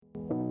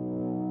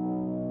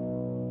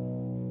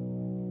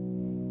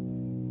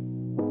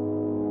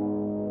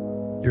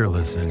You're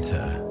listening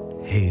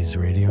to Hayes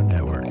Radio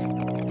Network,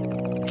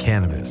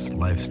 Cannabis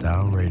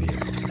Lifestyle Radio.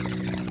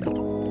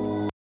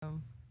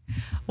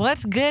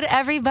 What's good,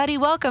 everybody?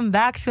 Welcome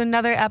back to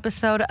another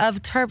episode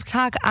of Terp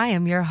Talk. I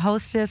am your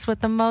hostess with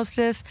the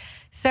mostest,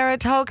 Sarah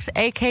Tokes,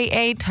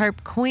 a.k.a.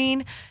 Terp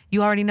Queen.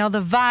 You already know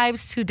the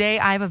vibes. Today,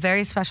 I have a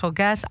very special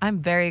guest.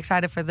 I'm very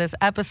excited for this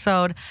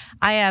episode.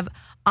 I have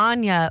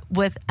Anya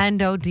with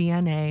Endo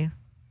DNA.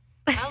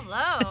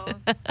 Hello.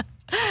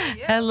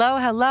 Hello,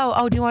 hello.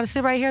 Oh, do you want to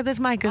sit right here? This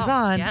mic is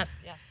on.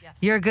 Yes.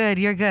 You're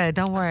good.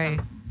 Don't worry.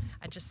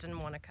 I just didn't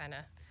want to kind of...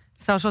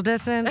 Social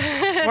distance?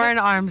 We're in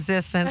arm's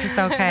distance. It's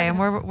okay. And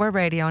we're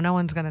radio. No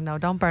one's going to know.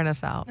 Don't burn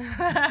us out.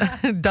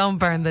 Don't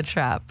burn the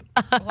trap.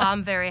 Well,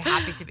 I'm very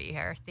happy to be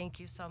here. Thank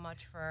you so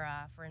much for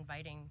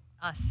inviting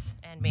us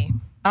and me.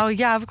 Oh,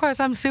 yeah, of course.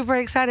 I'm super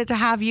excited to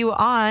have you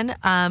on.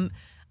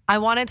 I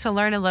wanted to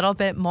learn a little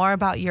bit more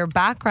about your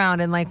background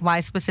and like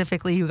why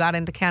specifically you got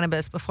into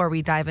cannabis before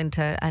we dive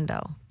into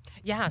endo.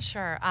 Yeah,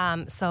 sure.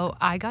 So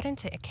I got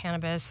into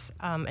cannabis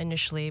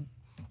initially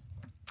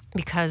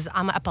because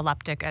I'm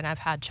epileptic and I've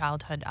had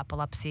childhood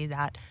epilepsy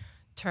that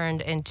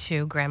turned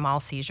into grand mal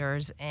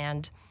seizures.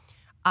 And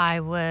I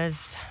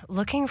was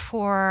looking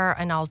for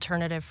an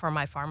alternative for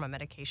my pharma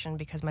medication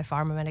because my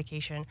pharma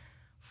medication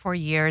for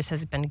years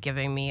has been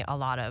giving me a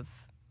lot of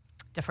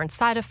different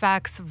side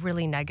effects,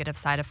 really negative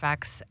side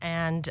effects.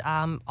 And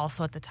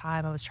also at the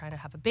time I was trying to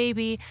have a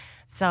baby.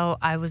 So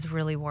I was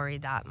really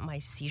worried that my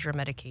seizure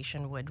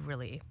medication would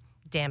really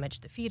damage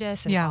the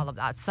fetus and all of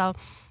that. So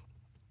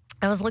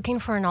I was looking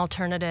for an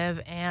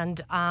alternative. And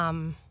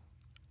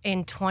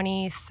in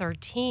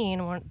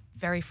 2013,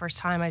 very first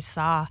time I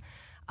saw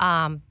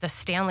the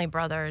Stanley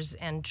Brothers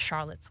and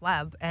Charlotte's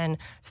Web. And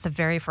it's the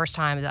very first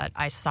time that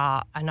I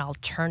saw an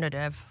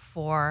alternative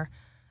for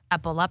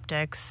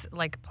epileptics,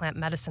 like plant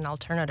medicine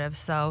alternative.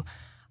 So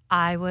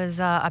I was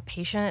a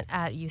patient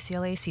at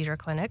UCLA Seizure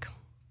Clinic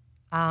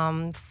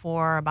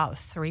for about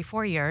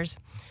 3-4 years.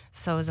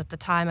 So it was at the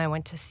time I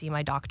went to see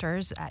my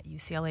doctors at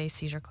UCLA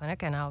Seizure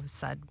Clinic, and I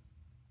said,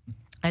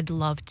 I'd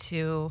love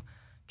to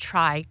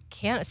try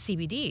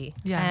CBD.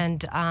 Yeah.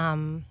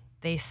 And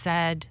they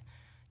said,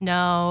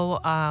 no,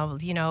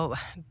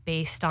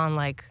 based on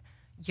like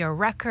your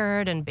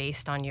record and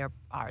based on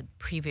our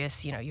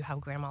previous, you have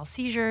grand mal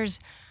seizures,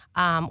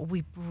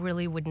 we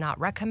really would not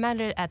recommend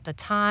it at the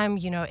time,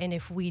 and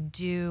if we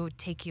do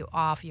take you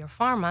off your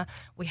pharma,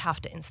 we have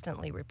to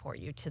instantly report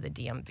you to the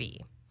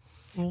DMV.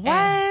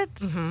 What?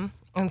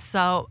 And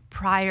so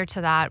prior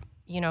to that,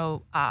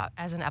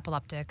 as an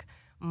epileptic,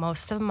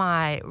 most of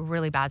my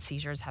really bad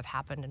seizures have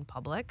happened in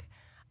public,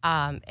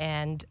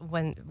 and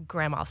when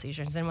grand mal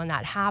seizures. And when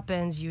that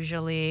happens,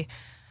 usually,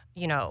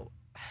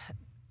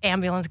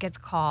 ambulance gets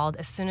called.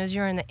 As soon as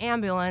you're in the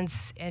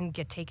ambulance and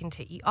get taken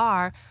to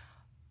ER,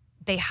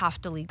 they have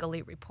to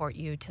legally report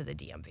you to the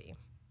DMV.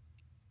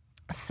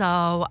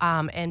 So,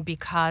 and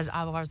because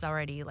I was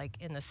already like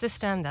in the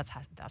system, that's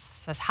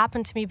has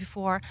happened to me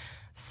before.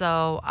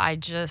 So I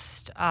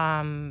just,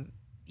 I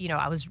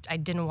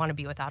didn't want to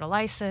be without a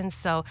license.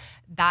 So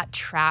that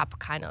trap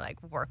kind of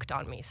like worked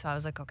on me. So I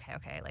was like,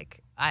 okay, like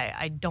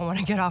I don't want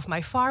to get off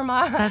my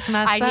pharma. That's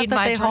messed up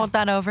that they hold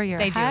that over your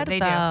head. They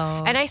do.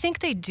 And I think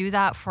they do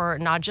that for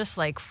not just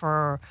like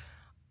for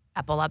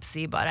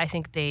epilepsy, but I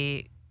think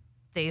they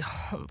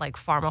like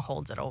pharma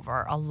holds it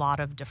over a lot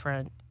of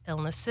different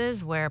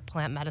illnesses where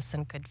plant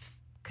medicine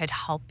could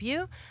help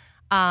you,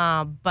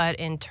 but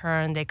in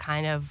turn they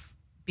kind of,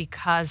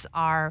 because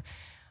a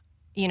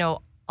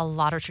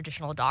lot of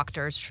traditional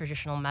doctors,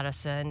 traditional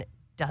medicine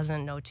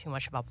doesn't know too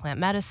much about plant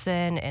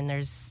medicine, and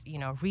there's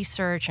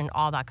research and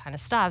all that kind of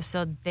stuff,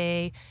 so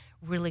they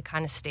really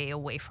kind of stay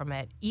away from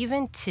it.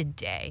 Even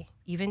today,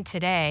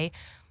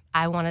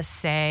 I want to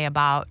say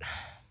about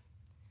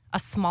a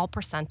small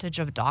percentage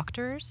of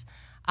doctors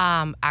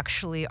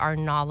actually are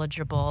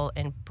knowledgeable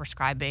in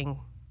prescribing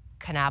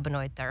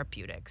cannabinoid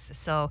therapeutics.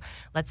 So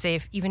let's say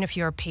even if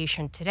you're a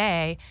patient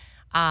today,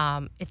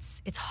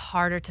 it's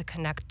harder to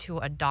connect to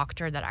a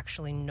doctor that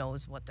actually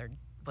knows what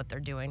they're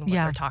doing, what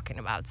they're talking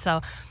about.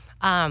 So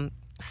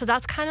so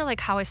that's kind of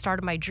like how I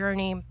started my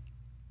journey.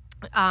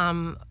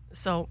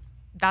 So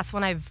that's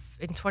when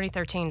in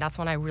 2013, that's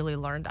when I really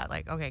learned that,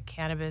 like, okay,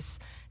 cannabis,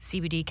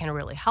 CBD can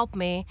really help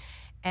me.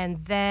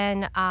 And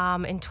then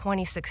in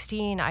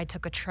 2016, I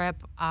took a trip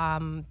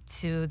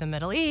to the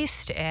Middle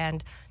East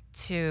and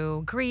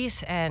to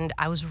Greece, and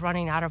I was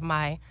running out of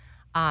my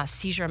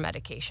seizure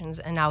medications,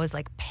 and I was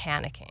like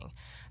panicking.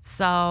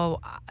 So,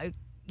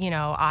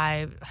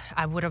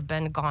 I would have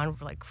been gone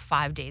for like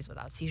 5 days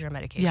without seizure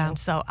medication. Yeah.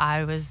 So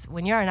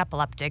when you're an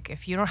epileptic,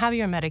 if you don't have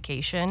your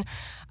medication,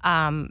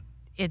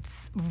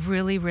 it's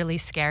really, really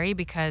scary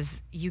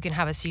because you can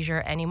have a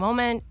seizure any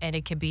moment, and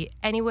it could be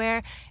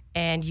anywhere,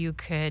 and you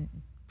could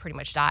pretty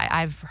much die.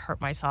 I've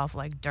hurt myself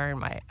like during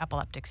my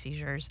epileptic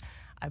seizures.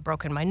 I've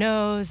broken my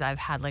nose. I've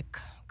had like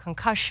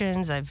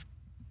concussions.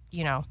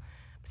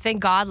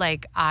 Thank God,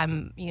 like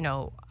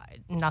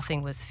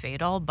nothing was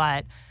fatal.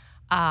 But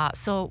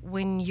so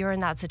when you're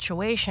in that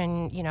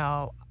situation,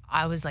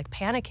 I was like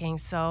panicking.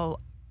 So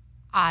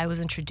I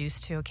was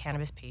introduced to a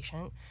cannabis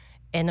patient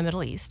in the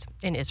Middle East,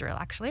 in Israel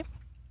actually.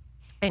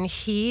 And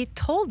he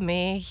told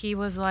me, he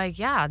was like,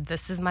 yeah,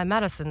 this is my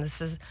medicine.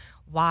 This is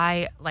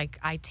why, like,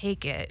 I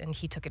take it. And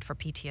he took it for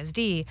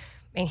PTSD.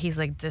 And he's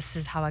like, this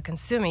is how I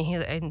consume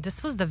it. And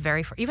this was the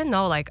very first, even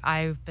though, like,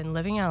 I've been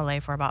living in LA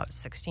for about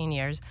 16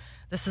 years,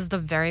 this is the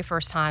very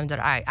first time that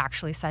I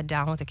actually sat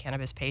down with a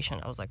cannabis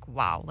patient. I was like,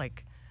 wow,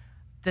 like,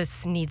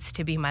 this needs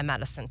to be my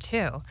medicine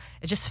too.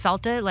 It just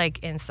felt it, like,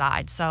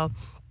 inside. So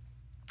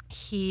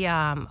he,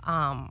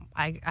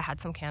 I had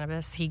some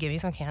cannabis. He gave me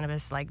some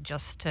cannabis, like,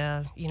 just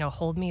to,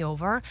 hold me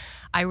over.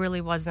 I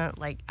really wasn't,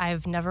 like,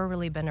 I've never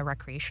really been a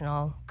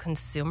recreational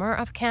consumer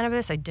of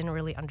cannabis. I didn't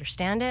really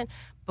understand it.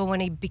 But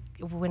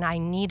when I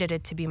needed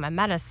it to be my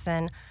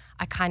medicine,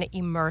 I kind of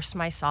immersed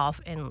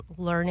myself in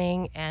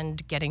learning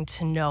and getting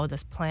to know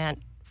this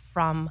plant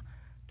from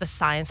the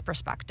science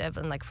perspective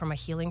and, like, from a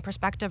healing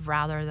perspective,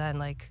 rather than,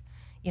 like,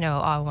 oh,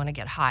 I want to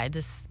get high.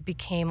 This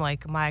became,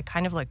 like, my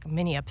kind of, like,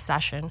 mini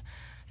obsession.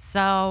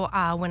 So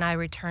when I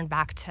returned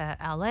back to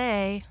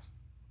LA,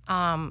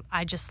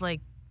 I just,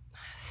 like,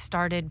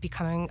 started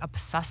becoming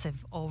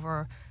obsessive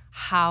over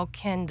how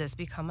can this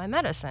become my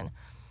medicine,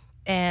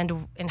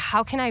 and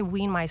how can I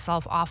wean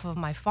myself off of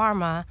my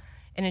pharma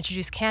and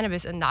introduce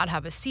cannabis and not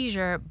have a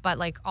seizure, but,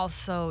 like,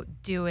 also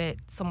do it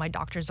so my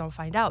doctors don't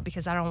find out,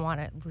 because I don't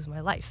want to lose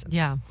my license.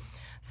 Yeah.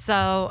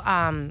 So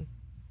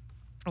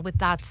with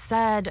that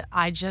said,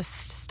 I just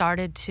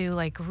started to,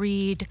 like,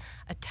 read,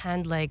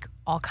 attend, like,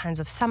 all kinds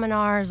of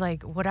seminars,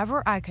 like,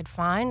 whatever I could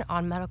find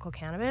on medical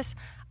cannabis,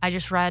 I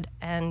just read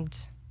and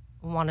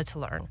wanted to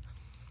learn.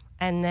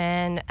 And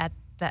then at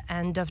the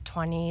end of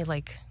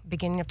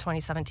beginning of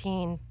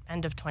 2017,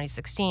 end of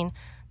 2016,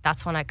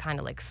 that's when I kind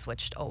of, like,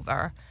 switched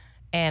over,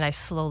 and I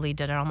slowly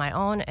did it on my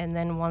own. And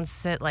then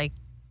once it, like,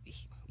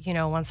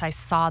 once I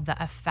saw the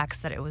effects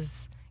that it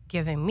was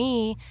giving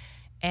me,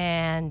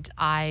 and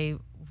I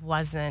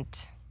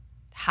wasn't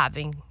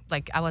having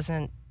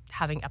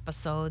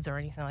episodes or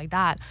anything like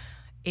that,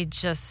 it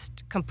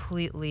just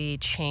completely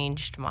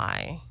changed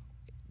my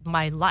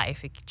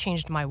life. It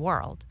changed my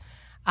world.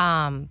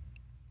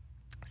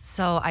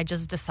 So I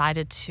just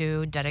decided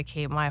to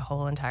dedicate my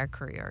whole entire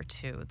career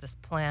to this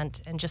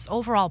plant and just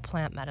overall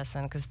plant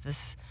medicine, because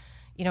this,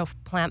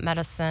 plant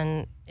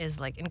medicine is,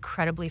 like,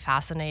 incredibly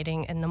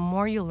fascinating. And the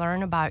more you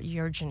learn about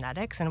your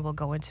genetics, and we'll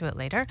go into it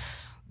later,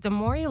 the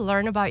more you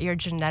learn about your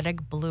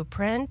genetic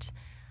blueprint,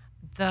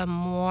 the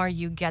more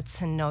you get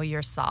to know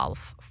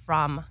yourself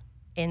from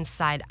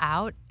inside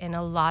out, and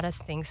a lot of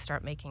things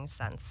start making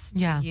sense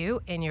to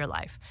you in your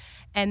life.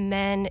 And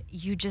then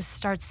you just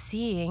start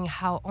seeing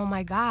how, oh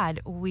my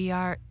God, we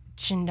are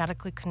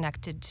genetically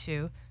connected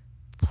to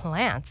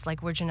plants.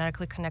 Like, we're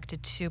genetically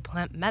connected to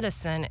plant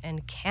medicine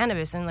and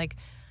cannabis. And, like,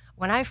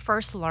 when I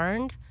first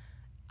learned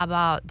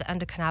about the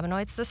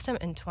endocannabinoid system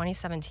in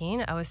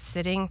 2017, I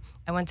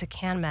went to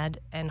CanMed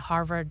and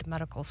Harvard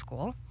Medical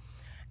School,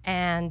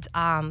 and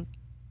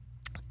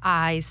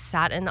I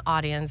sat in the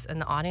audience, and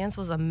the audience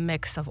was a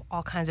mix of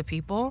all kinds of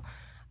people.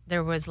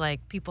 There was,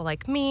 like, people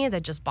like me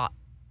that just bought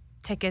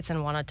tickets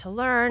and wanted to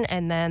learn,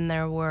 and then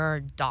there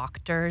were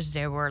doctors,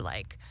 there were,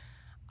 like,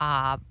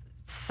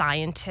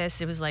 scientists.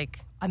 It was, like,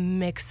 a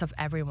mix of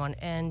everyone,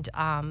 and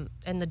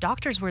the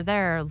doctors were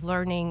there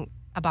learning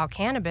about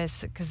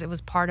cannabis because it was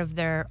part of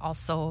their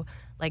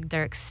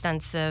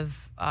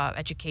extensive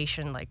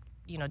education. Like,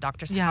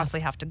 doctors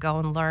constantly have to go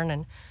and learn,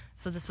 and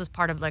so this was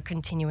part of their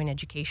continuing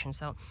education.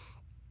 So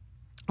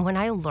when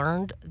I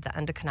learned the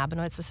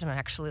endocannabinoid system,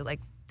 actually, like,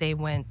 they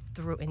went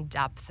through in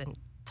depth and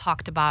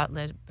talked about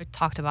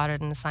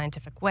it in a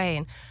scientific way,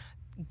 and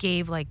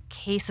gave, like,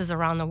 cases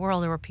around the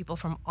world. There were people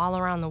from all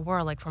around the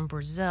world, like from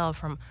Brazil,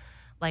 from,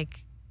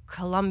 like,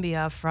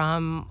 Colombia,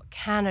 from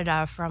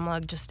Canada, from,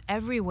 like, just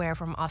everywhere,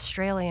 from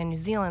Australia and New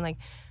Zealand. Like,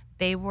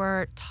 they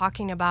were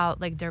talking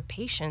about, like, their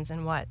patients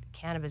and what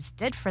cannabis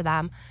did for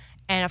them.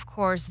 And of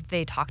course,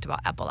 they talked about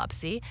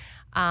epilepsy.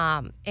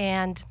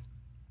 And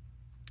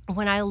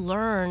when I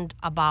learned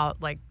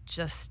about, like,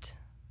 just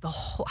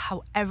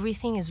how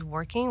everything is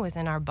working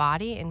within our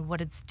body and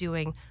what it's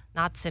doing,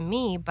 not to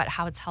me, but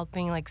how it's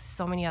helping, like,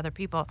 so many other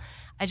people,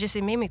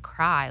 it made me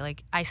cry.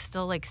 Like, I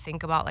still, like,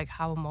 think about, like,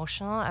 how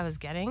emotional I was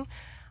getting,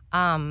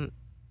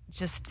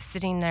 just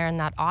sitting there in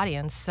that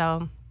audience.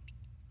 So,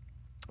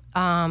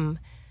 and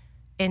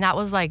that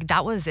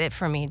was it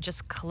for me. It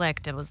just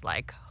clicked. It was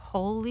like,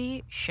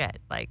 holy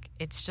shit. Like,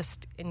 it's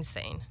just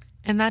insane.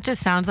 And that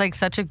just sounds like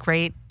such a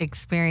great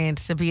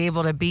experience to be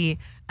able to be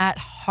at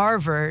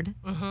Harvard.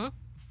 Mm-hmm.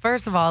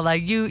 First of all,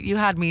 like, you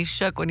had me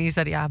shook when you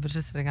said, I was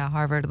just sitting at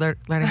Harvard learning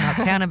about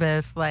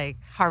cannabis. Like,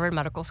 Harvard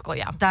Medical School,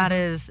 yeah.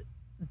 That's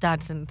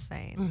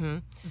insane. Mm-hmm.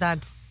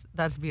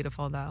 That's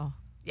beautiful, though.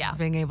 Yeah.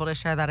 Being able to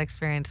share that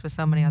experience with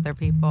so many other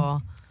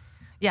people.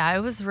 Yeah,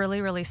 it was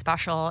really, really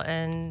special.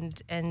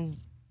 And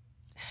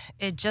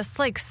it just,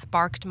 like,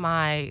 sparked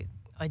my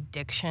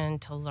addiction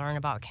to learn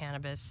about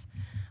cannabis.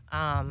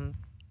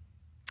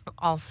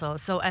 Also,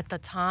 so at the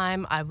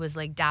time, I was,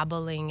 like,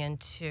 dabbling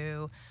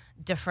into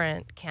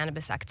different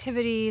cannabis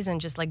activities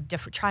and just like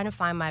trying to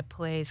find my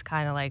place,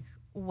 kind of like,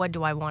 what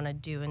do I want to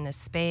do in this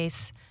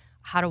space?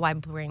 How do I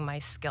bring my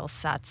skill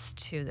sets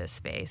to this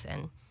space?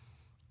 And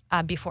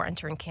before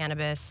entering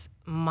cannabis,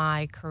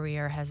 my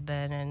career has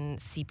been in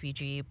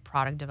CPG,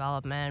 product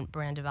development,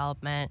 brand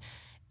development,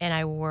 and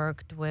I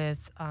worked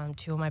with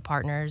two of my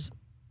partners.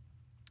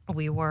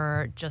 We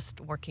were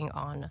just working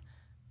on,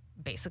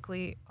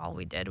 basically all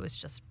we did was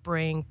just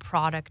bring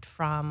product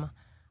from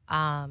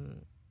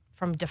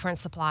different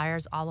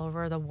suppliers all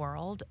over the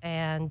world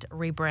and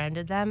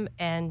rebranded them,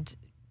 and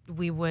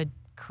we would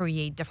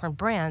create different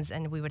brands,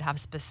 and we would have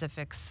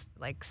specific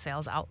like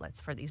sales outlets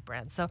for these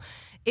brands. So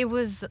it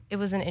was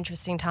an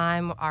interesting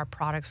time. Our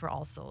products were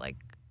also like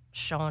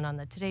shown on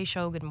the Today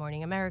Show, Good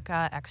Morning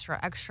America, Extra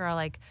Extra,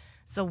 like,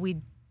 so we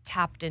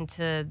tapped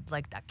into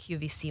like that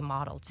QVC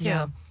model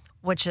too,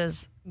 which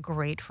is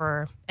great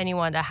for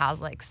anyone that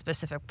has like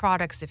specific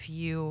products. If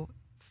you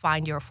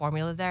find your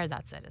formula there,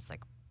 that's it. It's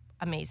like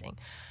amazing.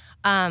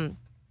 And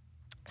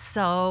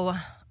so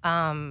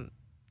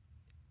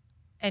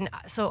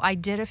I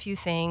did a few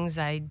things.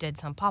 I did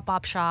some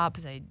pop-up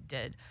shops. I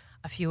did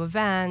a few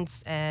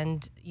events,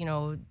 and, you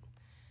know,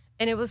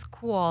 and it was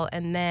cool.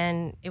 And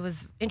then it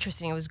was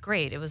interesting. It was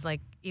great. It was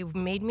like, it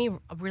made me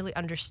really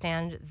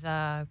understand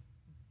the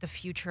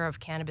future of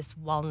cannabis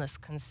wellness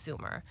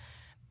consumer,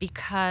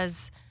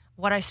 because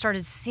what I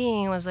started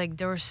seeing was like,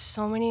 there were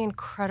so many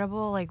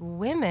incredible like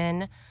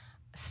women,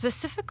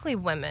 specifically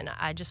women.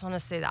 I just want to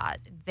say that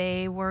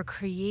they were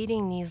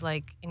creating these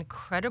like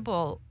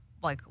incredible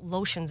like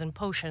lotions and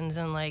potions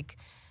and like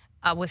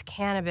with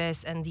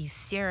cannabis, and these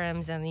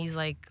serums and these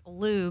like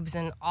lubes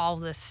and all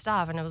this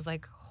stuff. And it was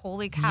like,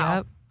 holy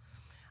cow.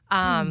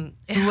 Yep.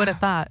 Who would have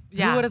thought?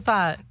 Yeah. Who would have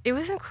thought? It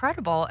was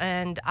incredible.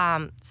 And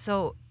I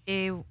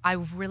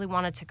really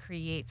wanted to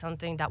create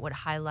something that would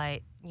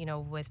highlight, you know,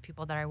 with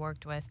people that I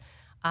worked with,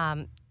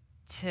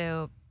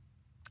 to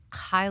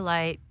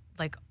highlight,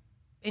 like,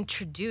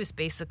 introduce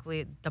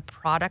basically the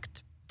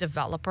product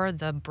developer,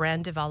 the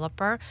brand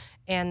developer,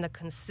 and the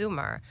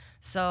consumer.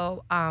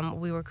 So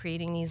we were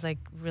creating these like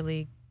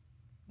really,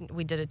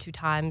 we did it 2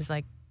 times,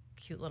 like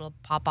cute little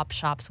pop-up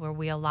shops where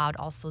we allowed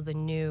also the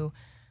new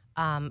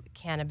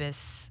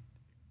cannabis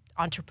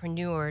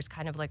entrepreneurs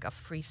kind of like a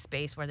free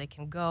space where they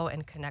can go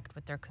and connect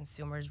with their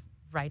consumers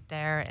right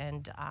there.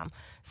 And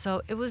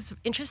so it was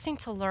interesting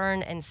to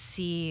learn and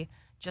see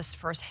just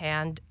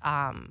firsthand,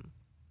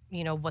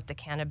 you know, what the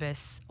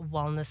cannabis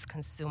wellness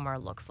consumer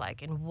looks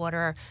like and what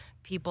are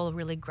people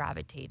really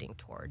gravitating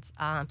towards.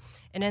 And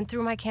then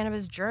through my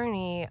cannabis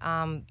journey,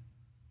 I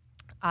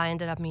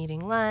ended up meeting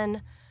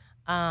Len.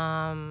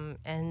 And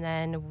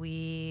then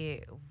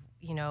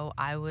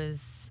I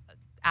was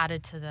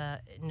added to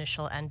the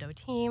initial Endo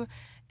team.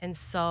 And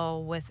so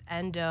with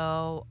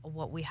Endo,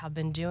 what we have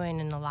been doing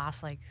in the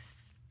last like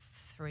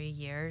 3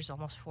 years,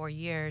 almost 4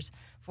 years,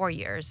 4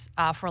 years.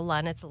 For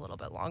Len, it's a little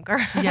bit longer.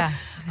 Yeah.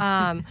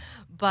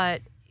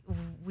 But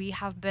we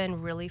have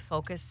been really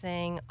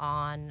focusing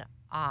on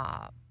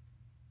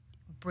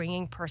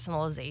bringing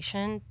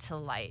personalization to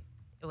light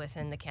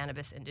within the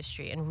cannabis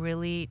industry and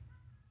really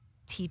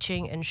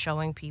teaching and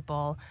showing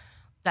people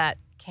that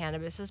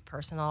cannabis is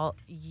personal.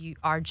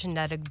 Our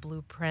genetic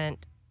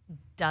blueprint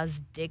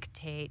does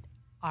dictate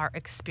our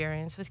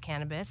experience with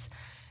cannabis.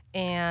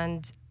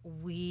 And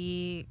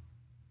we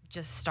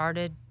just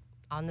started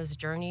on this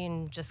journey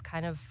and just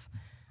kind of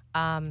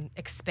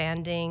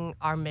expanding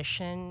our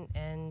mission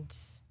and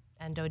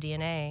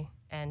EndoDNA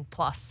and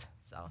plus.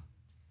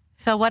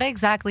 So what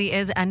exactly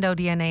is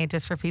EndoDNA,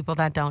 just for people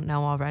that don't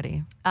know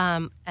already?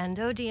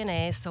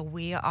 EndoDNA, so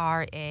we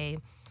are a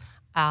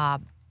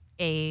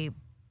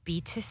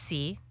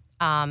B2C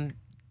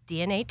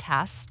DNA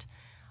test,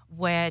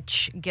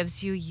 which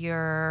gives you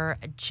your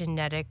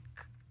genetic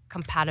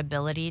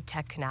compatibility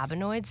to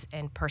cannabinoids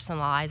and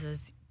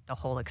personalizes the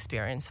whole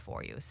experience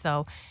for you.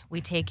 So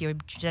we take your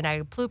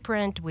genetic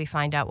blueprint, we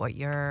find out what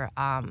your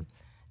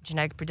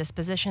genetic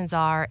predispositions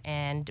are,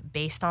 and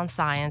based on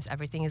science,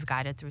 everything is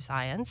guided through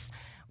science.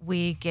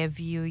 We give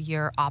you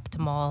your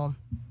optimal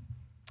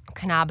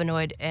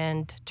cannabinoid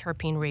and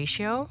terpene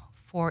ratio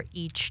for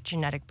each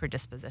genetic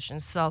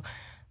predisposition. So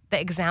the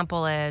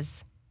example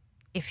is,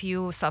 if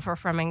you suffer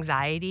from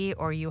anxiety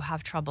or you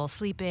have trouble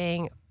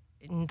sleeping,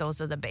 those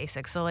are the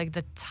basics. So like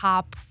the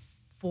top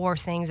 4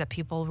 things that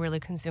people really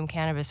consume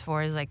cannabis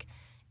for is like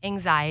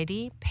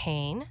anxiety,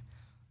 pain,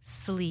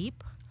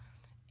 sleep,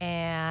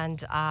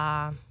 and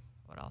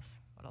what else?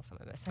 What else am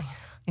I missing?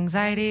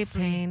 Anxiety,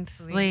 pain,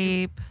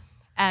 sleep.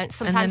 And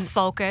sometimes then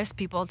focus.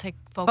 People take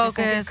focus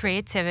and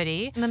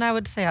creativity. And then I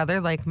would say other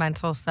like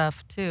mental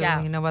stuff too.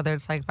 Yeah. You know, whether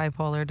it's like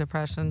bipolar,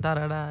 depression,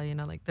 you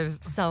know, like there's.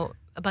 So,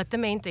 but the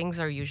main things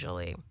are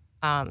usually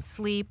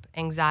sleep,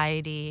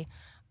 anxiety,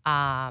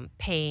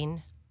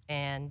 pain,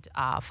 and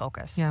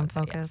focus. Yeah,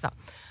 focus.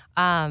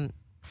 Yeah.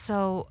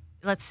 So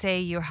let's say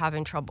you're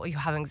having trouble, you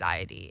have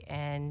anxiety,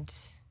 and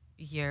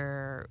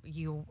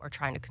you are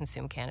trying to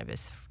consume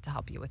cannabis to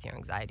help you with your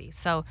anxiety.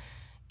 So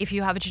if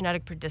you have a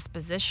genetic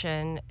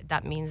predisposition,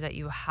 that means that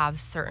you have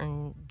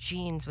certain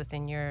genes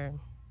within your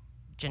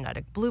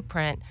genetic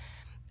blueprint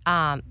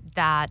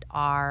that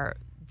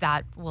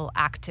will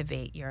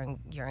activate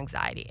your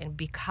anxiety. And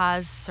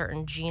because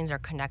certain genes are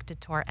connected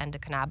to our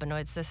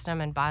endocannabinoid system,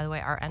 and by the way,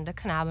 our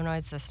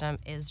endocannabinoid system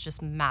is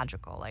just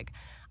magical. Like,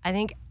 I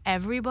think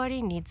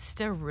everybody needs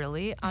to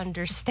really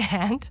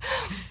understand.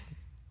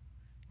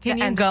 Can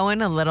you go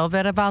in a little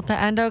bit about the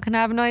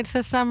endocannabinoid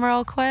system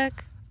real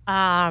quick?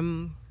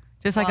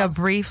 Just like a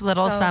brief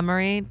little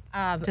summary.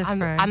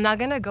 I'm not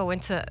going to go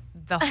into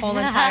the whole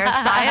entire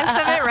science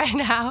of it right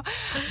now,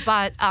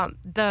 but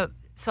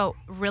so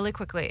really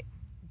quickly,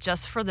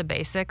 just for the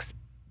basics,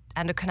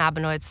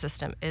 endocannabinoid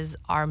system is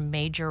our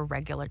major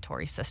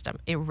regulatory system.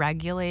 It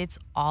regulates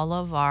all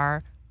of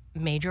our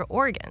major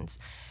organs.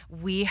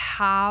 We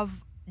have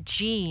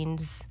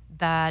genes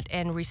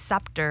and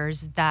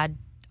receptors that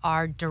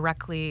are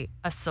directly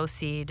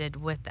associated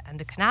with the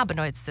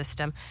endocannabinoid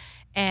system.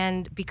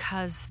 And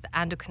because the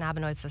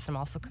endocannabinoid system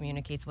also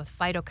communicates with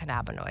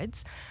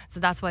phytocannabinoids, so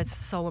that's why it's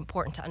so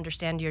important to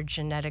understand your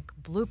genetic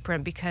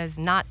blueprint, because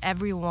not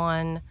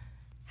everyone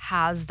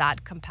has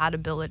that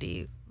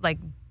compatibility,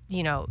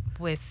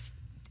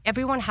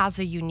 everyone has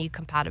a unique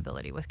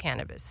compatibility with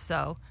cannabis.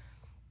 So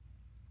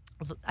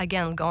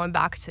again, going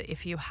back to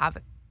if you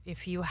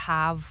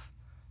have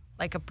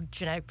like a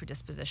genetic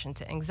predisposition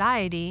to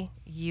anxiety,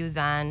 you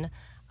then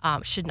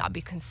should not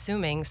be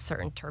consuming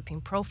certain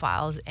terpene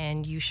profiles,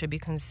 and you should be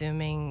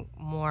consuming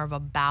more of a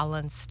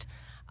balanced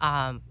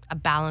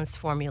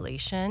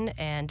formulation.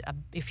 And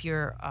if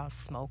you're a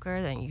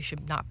smoker, then you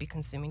should not be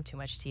consuming too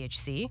much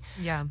THC.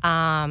 Yeah.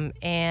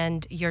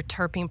 And your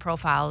terpene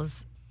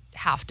profiles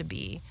have to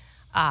be,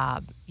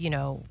 not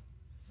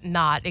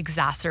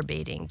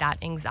exacerbating that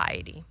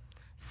anxiety.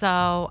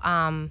 So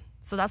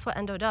that's what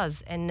Endo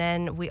does. And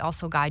then we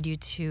also guide you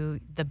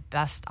to the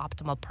best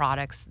optimal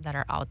products that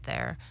are out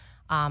there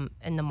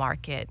in the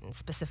market, and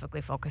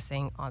specifically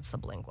focusing on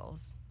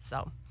sublinguals.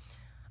 So,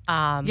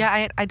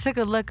 I took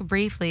a look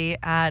briefly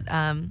at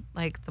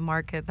like the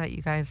market that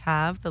you guys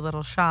have, the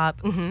little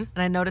shop, and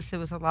I noticed it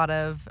was a lot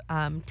of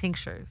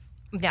tinctures.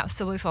 Yeah,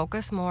 so we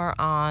focus more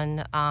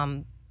on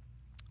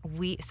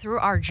through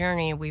our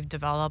journey, we've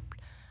developed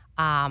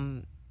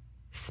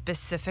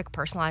specific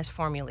personalized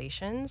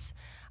formulations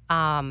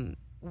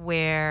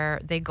where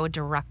they go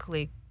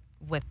directly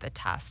with the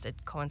test.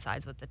 It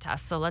coincides with the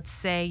test. So let's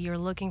say you're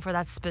looking for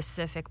that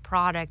specific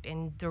product,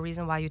 and the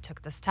reason why you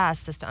took this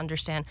test is to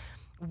understand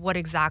what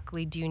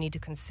exactly do you need to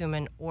consume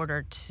in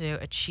order to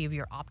achieve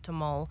your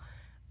optimal,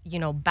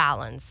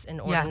 balance,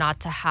 in order not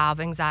to have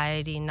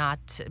anxiety,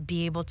 not to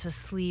be able to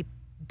sleep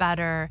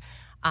better,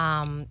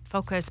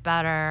 focus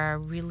better,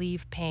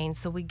 relieve pain.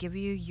 So we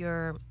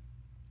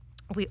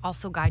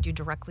also guide you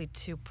directly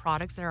to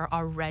products that are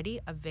already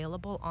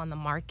available on the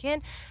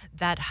market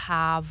that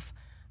have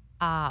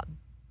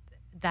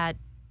that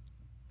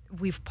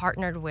we've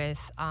partnered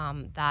with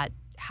that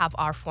have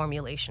our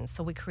formulations.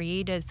 So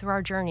through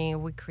our journey,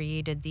 we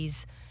created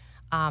these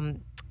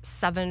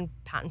 7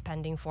 patent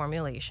pending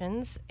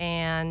formulations,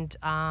 and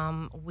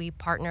we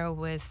partner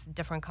with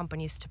different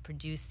companies to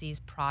produce these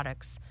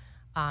products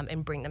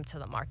and bring them to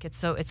the market.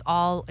 So it's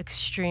all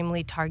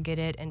extremely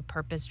targeted and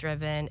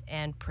purpose-driven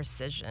and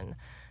precision.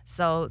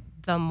 So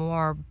the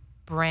more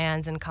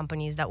brands and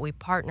companies that we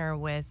partner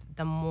with,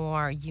 the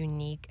more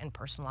unique and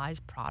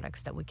personalized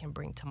products that we can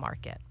bring to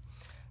market.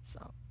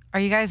 So, are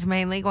you guys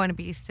mainly going to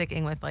be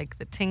sticking with like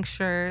the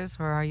tinctures,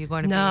 or are you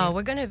going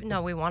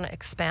to we want to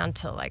expand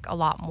to like a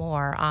lot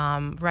more.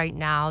 Right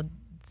now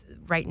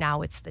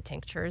it's the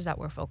tinctures that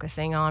we're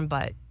focusing on,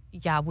 but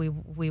yeah, we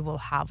will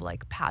have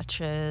like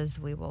patches,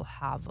 we will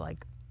have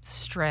like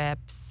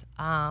strips,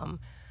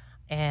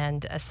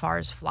 and as far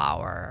as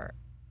flower,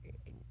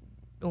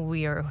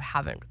 we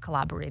haven't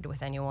collaborated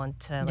with anyone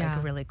to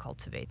really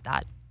cultivate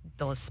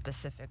those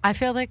specific. I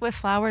feel like with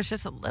flower, it's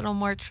just a little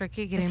more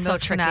tricky getting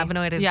those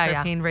cannabinoid and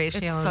terpene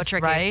ratios. It's so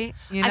tricky, right?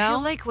 I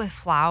feel like with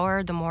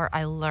flower, the more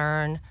I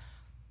learn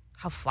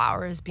how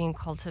flower is being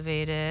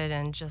cultivated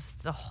and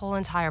just the whole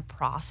entire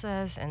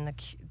process, and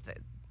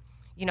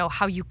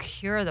how you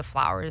cure the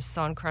flower is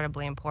so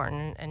incredibly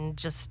important, and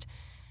just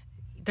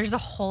there's a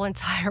whole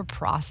entire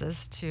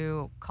process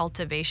to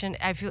cultivation.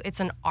 I feel it's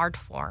an art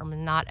form,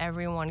 and not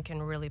everyone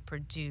can really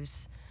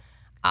produce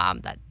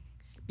that.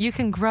 You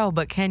can grow,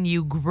 but can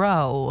you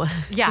grow?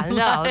 Yeah,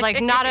 no,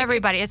 like not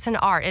everybody. It's an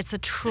art. It's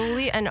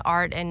truly an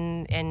art,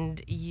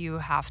 and you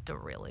have to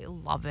really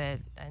love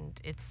it, and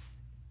it's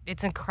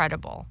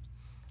incredible.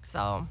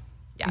 So,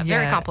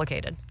 very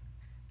complicated.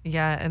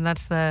 Yeah, and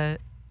that's the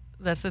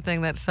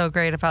thing that's so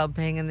great about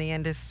being in the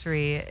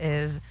industry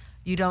is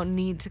you don't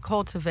need to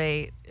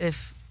cultivate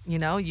if,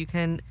 you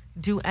can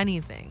do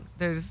anything.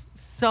 There's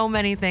so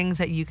many things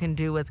that you can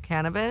do with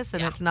cannabis,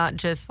 and it's not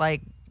just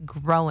like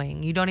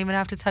growing. You don't even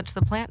have to touch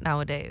the plant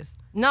nowadays.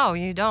 No,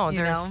 you don't.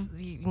 You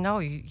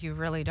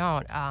really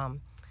don't.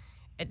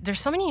 There's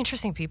so many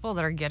interesting people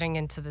that are getting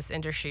into this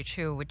industry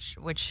too,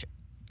 which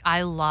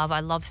I love. I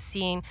love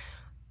seeing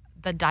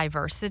the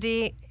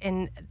diversity,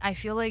 and I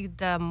feel like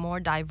the more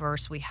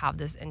diverse we have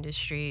this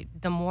industry,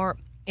 the more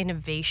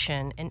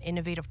innovation and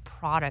innovative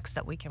products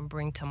that we can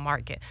bring to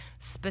market,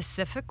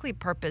 specifically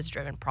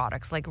purpose-driven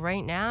products. Like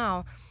right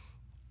now,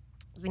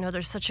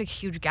 there's such a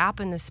huge gap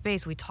in this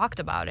space. We talked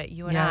about it.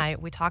 You and I,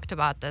 we talked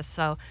about this.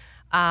 So,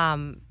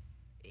 for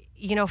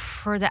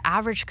the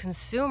average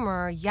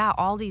consumer,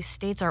 all these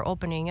states are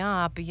opening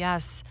up.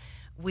 Yes,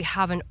 we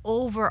have an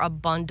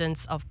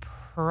overabundance of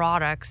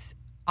products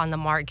on the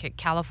market.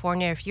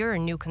 California, if you're a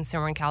new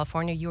consumer in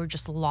California, you're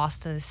just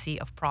lost to the sea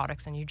of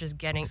products and you're just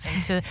getting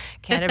into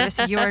cannabis.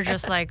 You're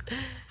just like,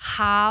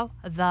 how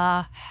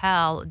the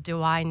hell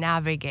do I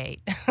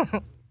navigate?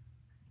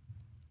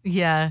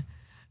 Yeah.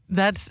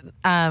 That's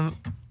and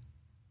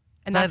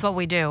that's what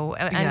we do.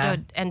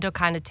 Endo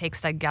kind of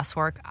takes that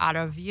guesswork out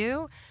of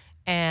you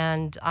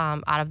and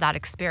out of that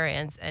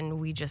experience, and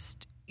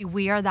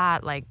we are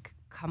that like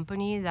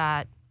company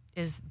that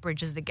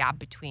bridges the gap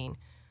between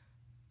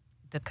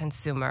the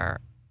consumer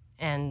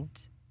and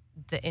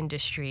the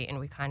industry, and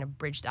we kind of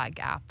bridge that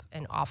gap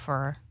and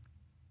offer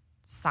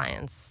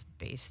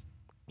science-based,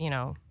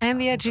 and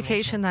the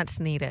education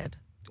that's needed.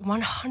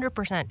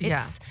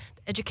 100%.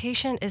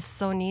 Education is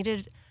so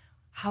needed.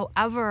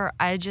 However,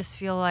 I just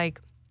feel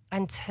like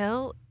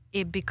until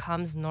it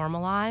becomes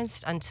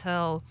normalized,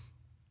 until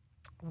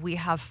we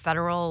have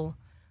federal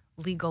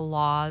legal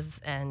laws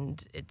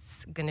and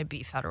it's going to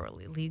be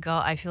federally legal,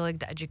 I feel like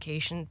the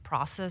education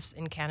process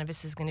in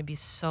cannabis is going to be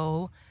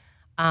so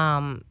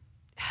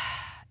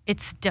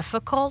it's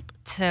difficult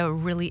to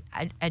really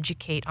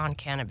educate on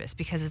cannabis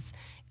because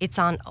it's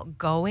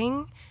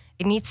ongoing.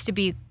 It needs to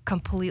be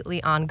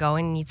completely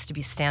ongoing, it needs to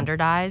be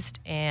standardized,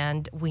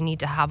 and we need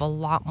to have a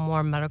lot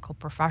more medical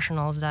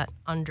professionals that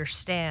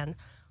understand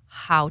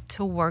how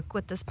to work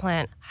with this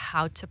plant,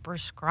 how to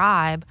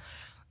prescribe,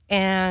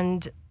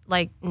 and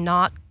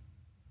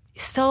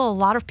still a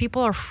lot of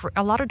people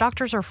a lot of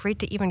doctors are afraid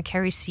to even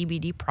carry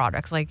CBD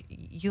products. Like,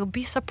 you'll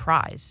be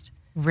surprised.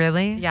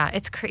 Really? Yeah,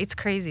 it's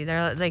crazy.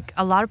 They're like,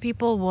 a lot of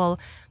people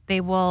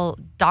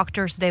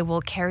doctors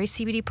will carry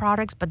CBD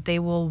products, but they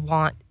will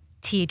want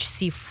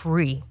THC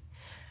free.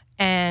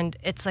 And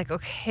it's like,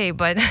 okay,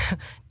 but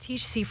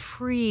THC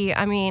free,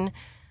 I mean,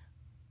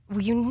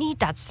 you need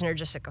that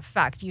synergistic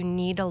effect. You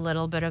need a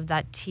little bit of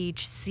that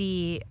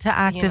THC to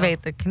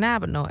activate the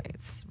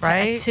cannabinoids,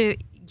 right?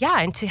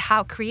 And to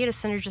create a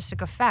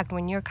synergistic effect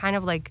when you're kind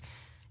of like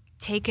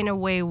taking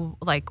away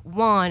like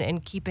one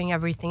and keeping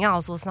everything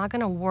else. Well, it's not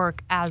going to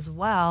work as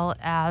well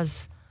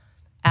as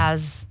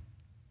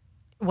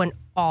when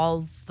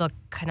all the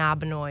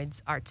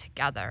cannabinoids are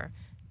together.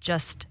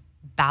 Just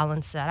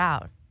balance that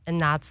out. And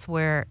that's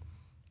where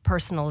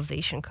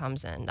personalization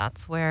comes in.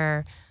 That's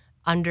where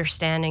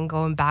understanding,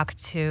 going back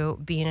to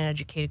being an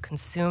educated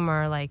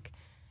consumer,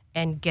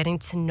 and getting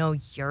to know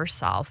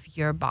yourself,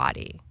 your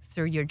body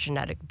through your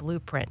genetic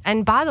blueprint.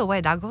 And by the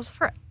way, that goes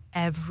for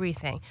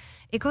everything.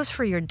 It goes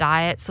for your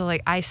diet. So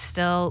I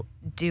still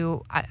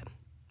do.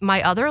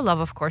 My other love,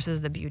 of course,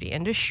 is the beauty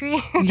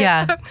industry.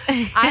 Yeah.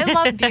 I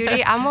love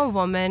beauty. I'm a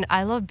woman.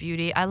 I love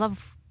beauty. I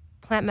love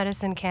plant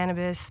medicine,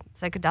 cannabis,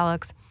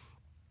 psychedelics.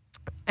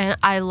 And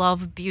I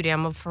love beauty.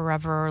 I'm a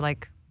forever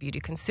beauty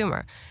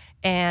consumer.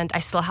 And I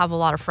still have a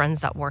lot of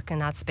friends that work in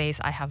that space.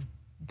 I have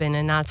been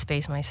in that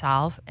space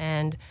myself.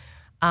 And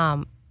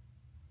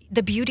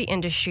the beauty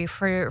industry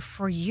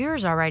for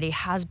years already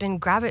has been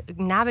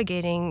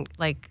navigating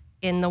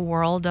in the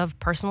world of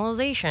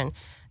personalization.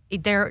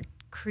 They're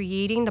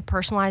creating the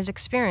personalized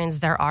experience.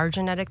 There are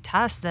genetic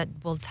tests that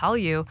will tell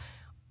you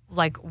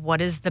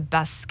what is the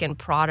best skin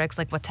products,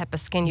 what type of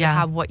skin you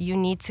have, what you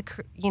need to,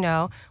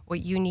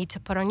 what you need to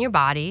put on your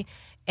body.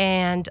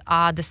 And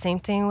the same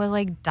thing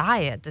with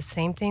diet, the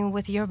same thing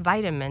with your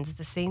vitamins,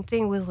 the same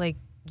thing with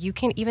you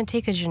can even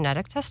take a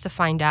genetic test to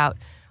find out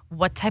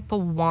what type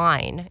of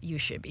wine you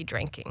should be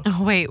drinking.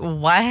 Wait,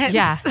 what?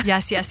 Yeah,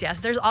 yes.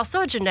 There's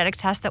also a genetic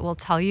test that will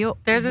tell you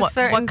there's a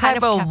certain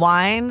type of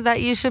wine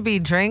that you should be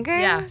drinking?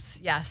 Yes.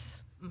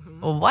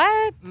 Mm-hmm.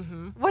 What?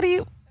 Mm-hmm. What do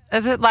you...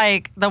 Is it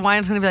the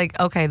wine's going to be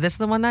okay, this is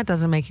the one that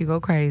doesn't make you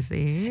go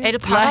crazy? It'll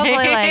probably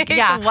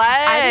yeah.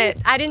 What?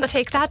 I didn't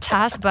take that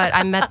test, but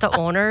I met the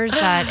owners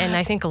and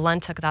I think Len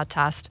took that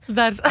test.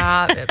 That's...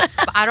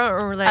 I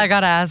don't really... I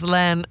got to ask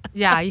Len.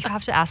 Yeah, you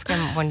have to ask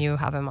him when you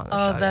have him on the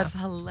show. Oh, that's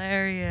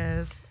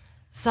hilarious.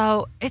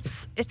 So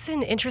it's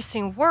an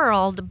interesting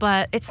world,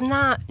 but it's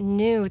not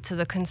new to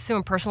the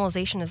consumer.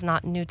 Personalization is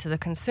not new to the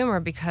consumer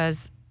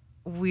because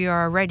we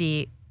are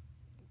already...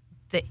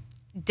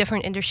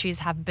 different industries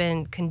have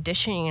been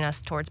conditioning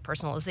us towards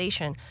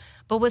personalization.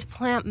 But with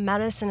plant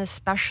medicine,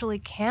 especially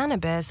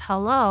cannabis,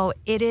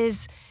 it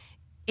is,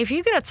 if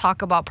you're going to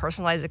talk about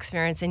personalized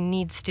experience, it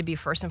needs to be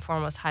first and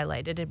foremost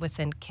highlighted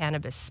within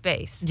cannabis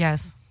space.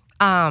 Yes.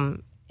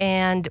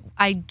 And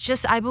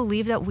I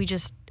believe that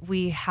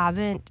we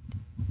haven't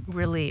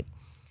really,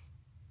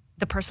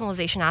 the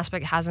personalization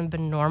aspect hasn't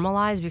been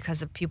normalized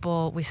because of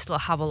we still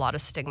have a lot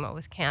of stigma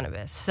with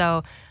cannabis.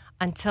 So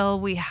until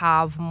we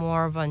have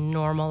more of a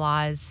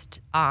normalized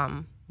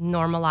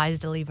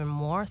normalized it even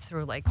more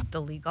through like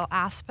the legal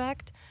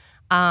aspect,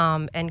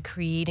 and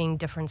creating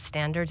different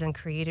standards and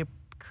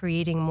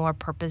creating more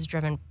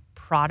purpose-driven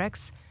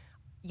products,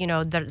 you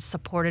know, that are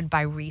supported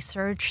by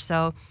research.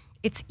 So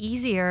it's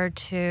easier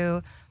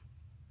to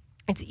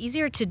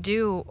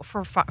do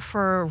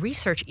for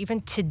research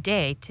even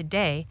today.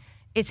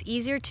 It's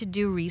easier to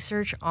do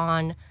research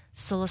on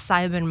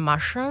psilocybin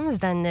mushrooms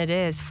than it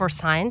is for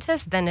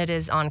scientists than it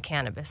is on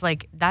cannabis.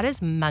 Like, that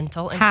is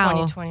mental in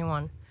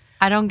 2021.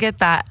 I don't get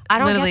that. I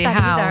don't Literally, get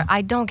that how? either.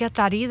 I don't get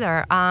that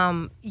either.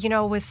 You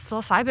know, with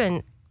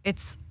psilocybin,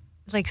 it's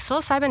like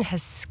psilocybin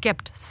has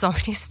skipped so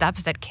many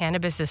steps that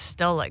cannabis is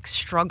still like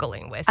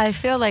struggling with. I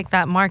feel like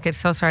that market,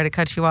 so sorry to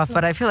cut you off,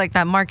 but I feel like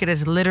that market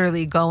is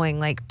literally going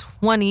like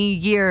 20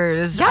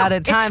 years at a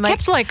time. It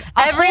skipped like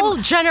a whole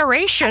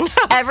generation.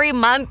 Every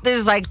month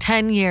is like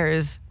 10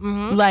 years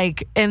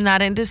like in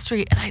that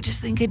industry. And I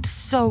just think it's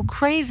so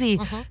crazy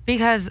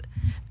because,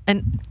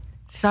 and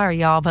sorry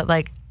y'all, but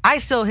like I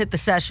still hit the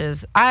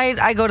sessions.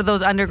 I go to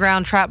those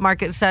underground trap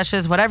market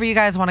sessions, whatever you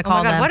guys want to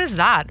call them. What is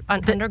that?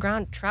 An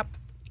underground trap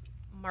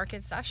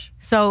market sesh?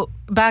 So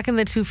back in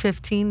the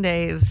 215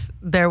 days,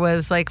 there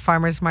was like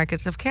farmers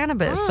markets of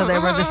cannabis. So they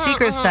were the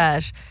secret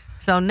sesh.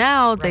 So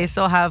now they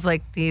still have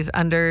like these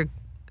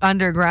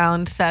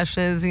underground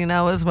sessions, you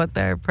know, is what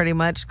they're pretty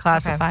much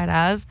classified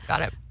as.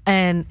 Got it.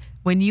 And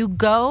when you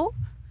go,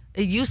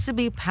 it used to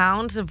be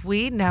pounds of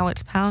weed. Now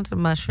it's pounds of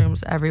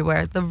mushrooms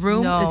everywhere. The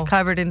room is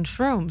covered in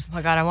shrooms. Oh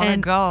my God, I want to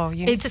go.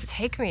 You need to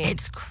take me.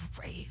 It's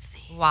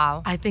crazy.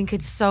 Wow. I think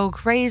it's so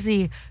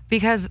crazy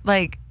because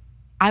like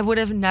I would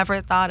have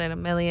never thought in a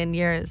million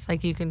years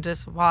like you can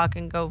just walk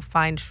and go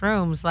find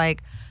shrooms.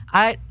 Like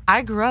I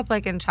grew up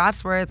like in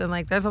Chatsworth and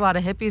like there's a lot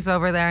of hippies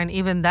over there, and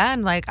even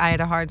then like I had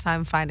a hard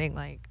time finding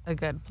like a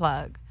good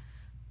plug,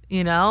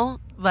 you know,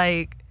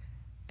 like.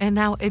 And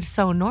now it's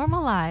so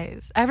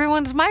normalized.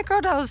 Everyone's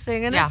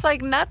microdosing, and it's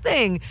like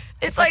nothing.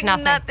 It's like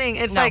nothing.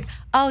 It's like,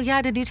 oh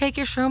yeah, did you take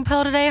your shroom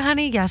pill today,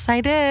 honey? Yes,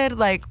 I did.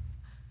 Like,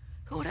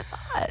 who would have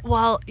thought?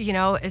 Well, you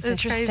know, it's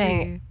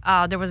interesting.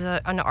 Crazy. There was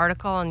an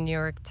article in New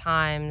York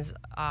Times,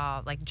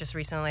 like just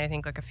recently, I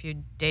think like a few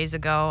days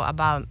ago,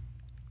 about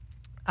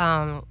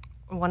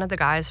one of the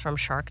guys from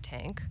Shark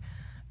Tank,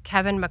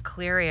 Kevin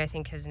McCleary, I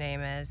think his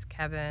name is.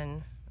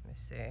 Kevin, let me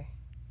see.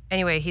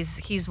 Anyway,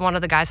 he's one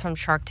of the guys from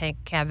Shark Tank,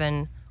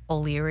 Kevin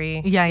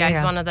O'Leary. Yeah,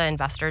 he's one of the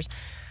investors.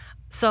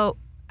 So,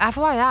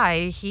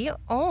 FYI, he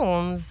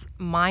owns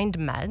Mind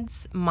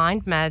Meds.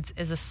 Mind Meds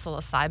is a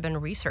psilocybin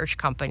research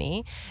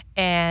company,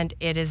 and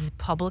it is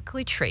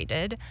publicly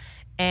traded.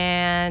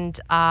 And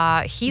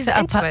he's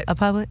into it. A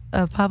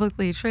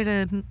publicly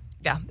traded.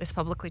 Yeah, it's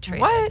publicly traded.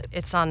 What?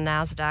 It's on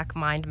NASDAQ.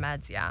 Mind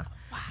Meds. Yeah.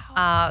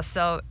 Wow.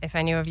 So, if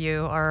any of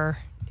you are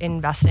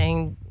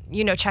investing,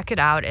 you know, check it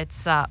out.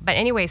 It's but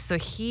anyway, so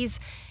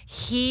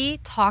he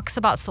talks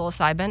about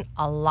psilocybin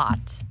a lot,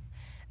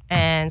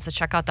 and so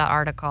check out that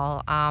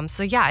article.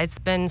 So yeah, it's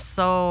been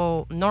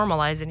so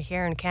normalized, and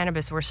here in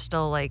cannabis, we're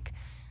still like,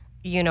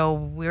 you know,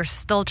 we're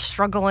still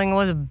struggling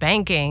with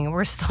banking.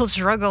 We're still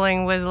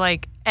struggling with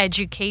like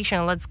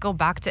education. Let's go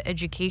back to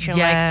education.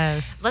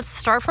 Yes. Like, let's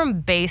start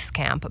from base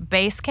camp.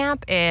 Base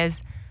camp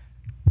is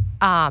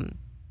cannabinoids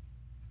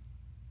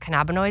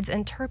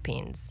and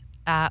terpenes.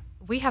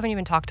 We haven't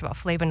even talked about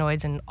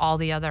flavonoids and all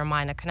the other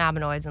minor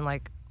cannabinoids and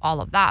like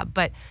all of that.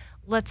 But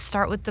let's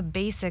start with the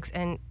basics.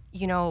 And,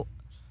 you know,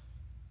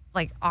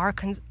 like our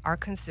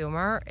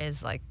consumer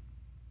is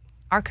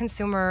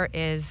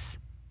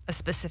a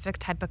specific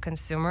type of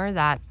consumer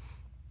that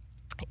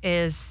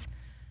is,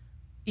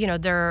 you know,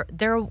 they're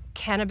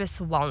cannabis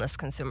wellness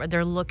consumer.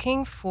 They're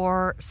looking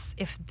for,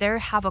 if they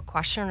have a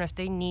question or if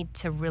they need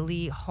to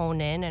really hone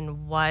in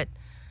and what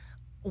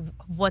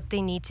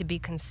they need to be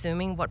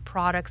consuming, what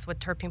products, what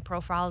terpene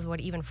profiles, what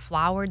even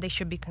flower they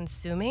should be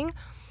consuming.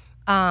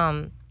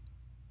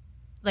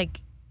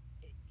 Like,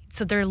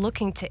 so they're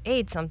looking to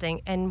aid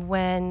something. And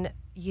when,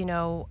 you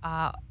know,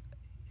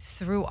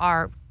 through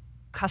our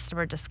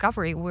customer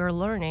discovery, we're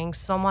learning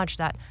so much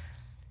that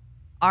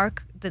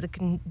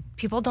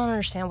people don't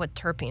understand what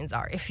terpenes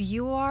are. If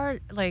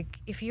you're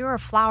a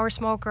flower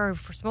smoker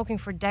for smoking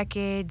for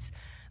decades,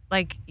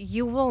 like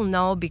you will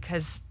know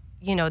because,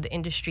 you know, the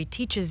industry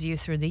teaches you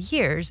through the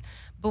years.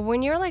 But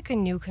when you're like a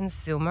new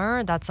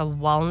consumer, that's a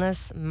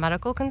wellness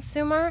medical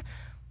consumer,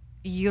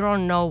 you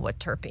don't know what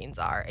terpenes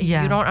are.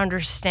 Yeah. You don't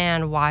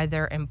understand why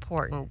they're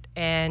important.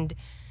 And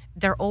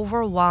they're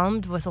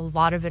overwhelmed with a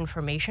lot of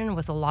information,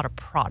 with a lot of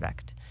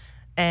product.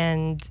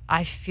 And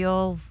I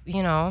feel,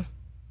 you know,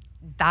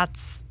 I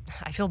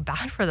feel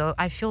bad for those.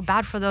 I feel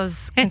bad for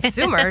those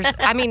consumers.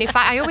 I mean,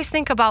 I always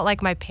think about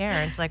like my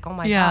parents, like, oh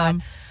my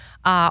God.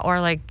 Or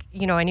like,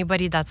 you know,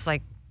 anybody that's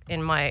like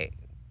in my,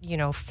 you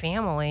know,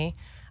 family.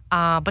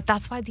 But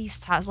that's why these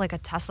tests, like a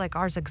test like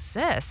ours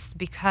exists,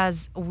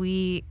 because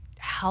we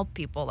help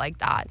people like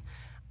that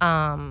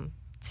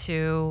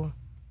to,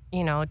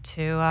 you know,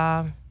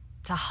 to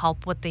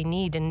help what they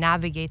need and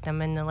navigate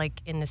them in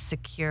a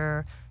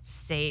secure,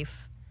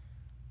 safe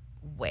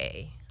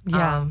way.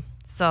 Yeah.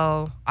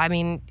 So, I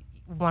mean,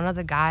 one of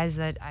the guys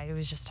that I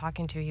was just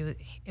talking to,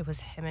 it was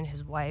him and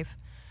his wife,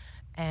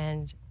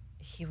 and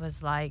he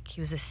was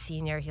a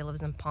senior. He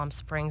lives in Palm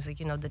Springs, like,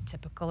 the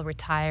typical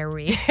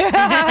retiree.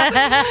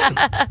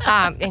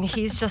 And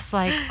he's just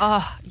like,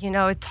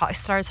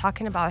 started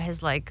talking about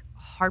his like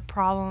heart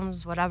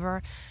problems,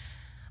 whatever.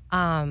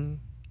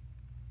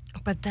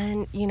 But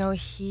then,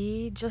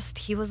 he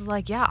was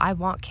like, yeah, I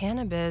want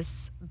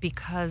cannabis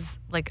because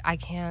like I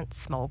can't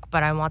smoke,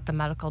 but I want the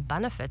medical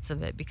benefits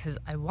of it because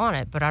I want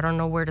it, but I don't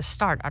know where to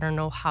start. I don't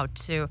know how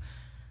to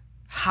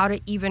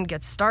even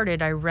get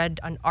started. I read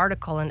an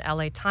article in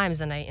LA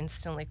Times and I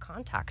instantly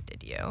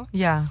contacted you.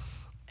 Yeah.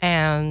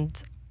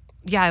 And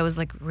yeah, it was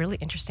like really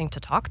interesting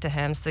to talk to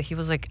him. So he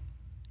was like,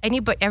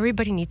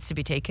 everybody needs to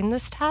be taking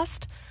this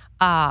test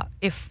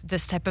if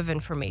this type of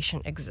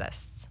information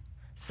exists.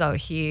 So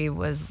he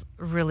was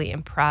really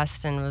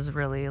impressed and was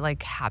really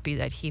like happy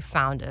that he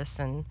found us.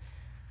 And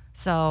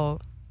so,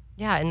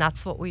 yeah, and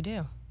that's what we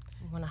do.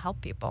 We want to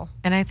help people.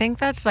 And I think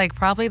that's like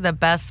probably the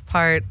best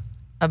part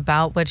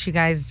about what you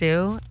guys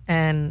do,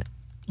 and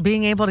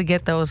being able to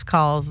get those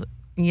calls,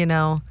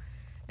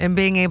 and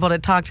being able to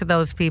talk to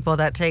those people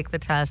that take the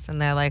test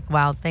and they're like,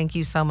 wow, thank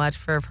you so much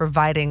for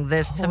providing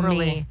this to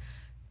me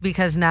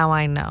because now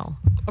I know.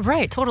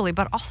 Right, totally.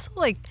 But also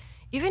like,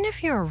 even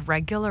if you're a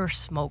regular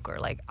smoker,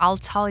 like I'll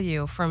tell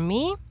you, for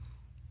me,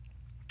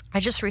 I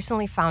just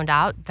recently found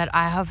out that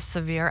I have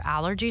severe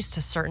allergies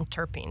to certain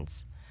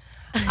terpenes.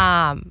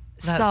 That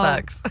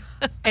sucks.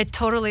 It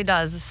totally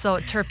does. So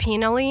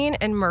terpinolene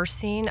and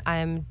myrcene,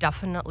 I'm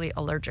definitely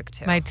allergic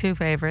to. My two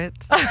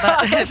favorites.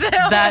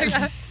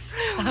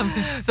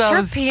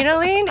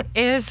 Terpinolene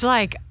is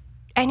like,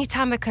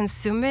 anytime I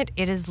consume it,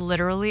 it is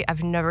literally,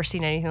 I've never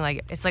seen anything like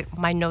it. It's like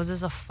my nose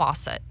is a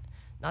faucet.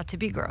 Not to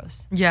be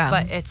gross. Yeah.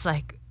 But it's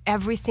like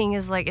everything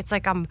is like, it's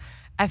like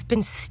I've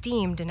been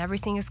steamed and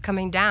everything is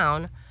coming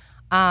down.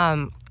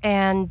 But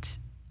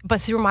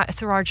through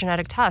our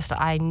genetic test,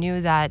 I knew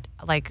that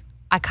like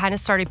I kind of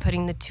started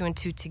putting the two and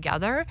two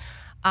together.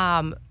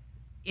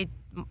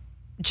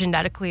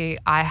 Genetically,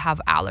 I have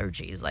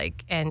allergies,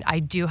 like, and I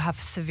do have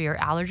severe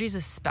allergies,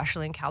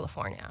 especially in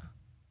California.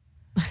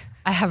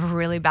 I have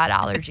really bad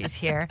allergies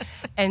here.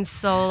 And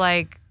so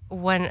like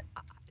when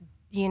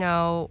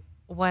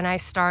I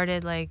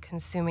started like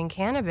consuming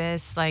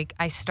cannabis, like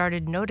I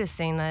started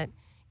noticing that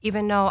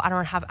even though I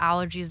don't have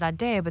allergies that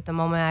day, but the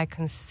moment I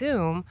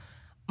consume,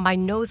 my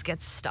nose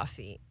gets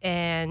stuffy.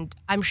 And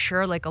I'm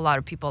sure like a lot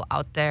of people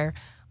out there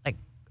like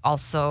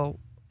also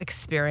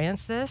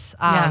experience this.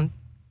 Yeah.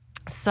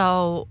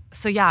 So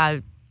yeah,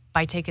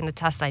 by taking the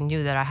test, I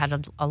knew that I had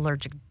an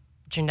allergic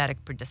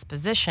genetic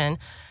predisposition,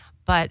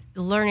 but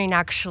learning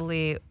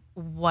actually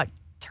what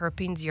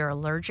terpenes you're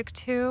allergic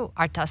to,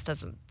 our test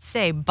doesn't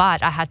say,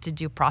 but I had to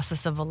do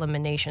process of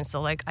elimination.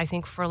 So like I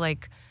think for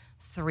like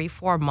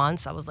 3-4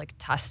 months I was like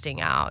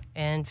testing out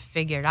and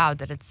figured out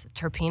that it's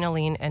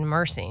terpinolene and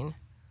myrcene.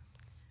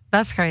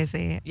 That's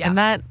crazy. Yeah. And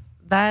that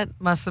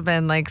must have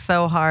been like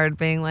so hard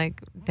being like,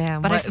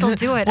 damn. But I still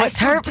do it. What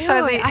terps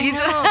are these? I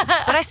know.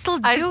 But I still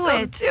do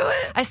it.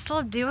 I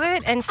still do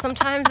it. And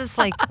sometimes it's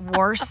like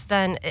worse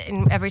than,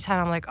 and every time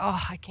I'm like,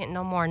 oh, I can't,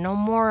 no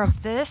more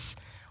of this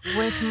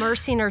with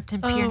myrcene or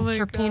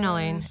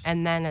terpinolene.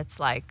 And then it's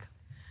like,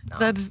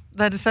 no.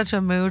 That is such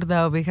a mood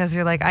though, because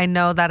you're like, I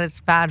know that it's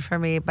bad for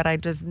me, but I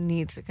just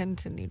need to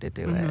continue to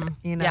do it,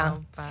 Yeah.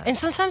 But. And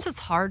sometimes it's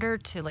harder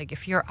to, like,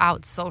 if you're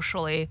out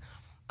socially,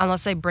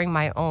 unless I bring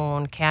my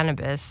own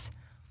cannabis,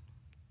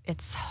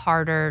 it's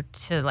harder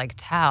to like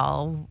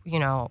tell,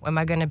 am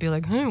I going to be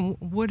like, hey,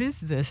 what is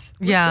this?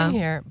 What's in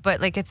here?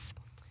 But like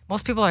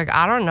most people are like,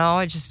 I don't know.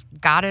 I just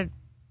got it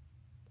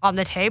on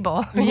the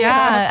table.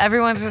 Yeah.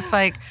 Everyone's just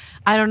like,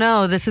 I don't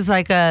know. This is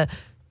like a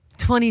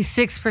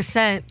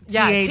 26%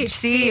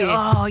 THC.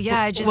 Oh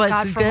yeah. I just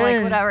got from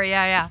like whatever.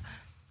 Yeah.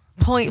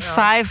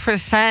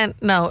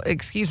 0.5%, no,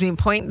 excuse me,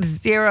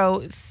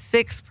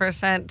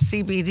 0.06%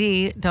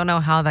 CBD. Don't know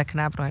how that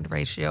cannabinoid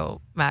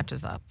ratio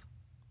matches up.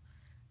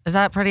 Is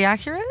that pretty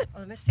accurate?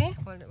 Let me see.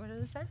 What did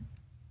it say?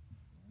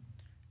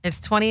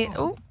 It's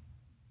 26.5%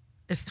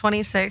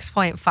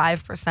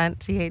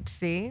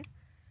 THC,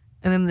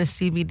 and then the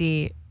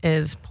CBD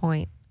is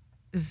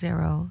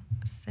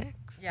 0.06.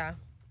 Yeah.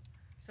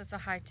 So it's a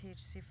high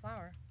THC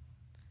flower.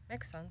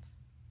 Makes sense.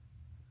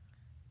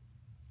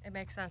 It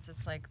makes sense.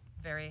 It's like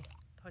very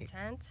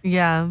potent.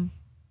 Yeah.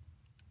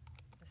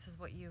 This is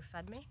what you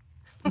fed me?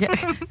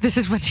 Yeah. This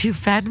is what you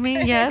fed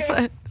me? Yes.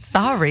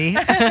 Sorry.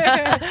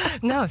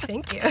 No,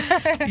 thank you.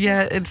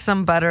 Yeah, it's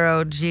some butter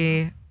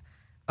OG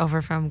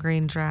over from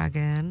Green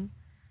Dragon.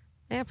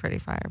 They're pretty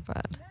fire,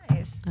 bud.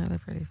 Nice. Yeah, they're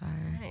pretty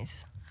fire.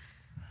 Nice.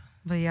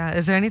 But yeah,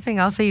 is there anything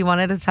else that you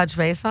wanted to touch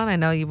base on? I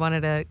know you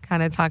wanted to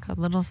kind of talk a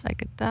little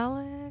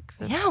psychedelics.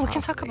 Yeah, we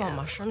can talk about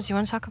mushrooms. You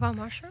want to talk about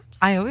mushrooms?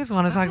 I always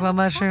want to talk about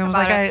mushrooms.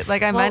 I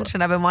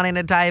mentioned, I've been wanting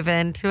to dive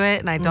into it,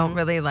 and I don't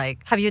really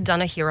like. Have you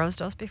done a hero's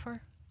dose before?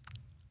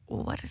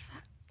 What is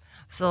that?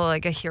 So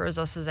like a hero's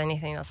dose is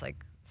anything that's like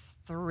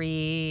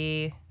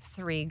 3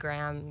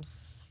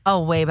 grams.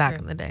 Oh, way back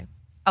in the day.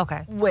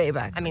 Okay. Way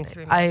back. I mean, in the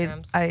day. 3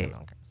 milligrams.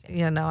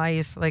 I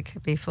used to like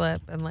hippie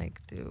flip and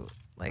like do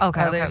like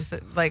Okay, others.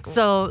 Like,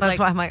 So, that's like-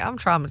 why I'm like, I'm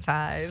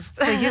traumatized.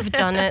 So you've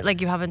done it,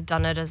 like you haven't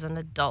done it as an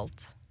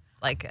adult,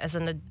 like as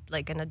an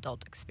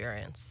adult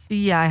experience,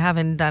 Yeah, I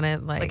haven't done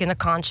it like in a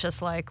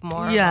conscious, like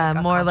more. yeah, like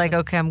a more like,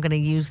 conscious- okay, I'm going to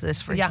use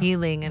this for Yeah.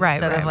 healing Right,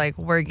 instead of right. like,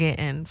 we're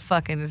getting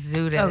fucking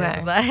zooted.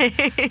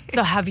 Okay. Like,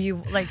 So have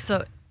you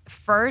so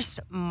first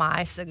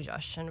my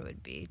suggestion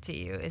would be to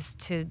you is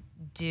to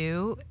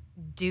do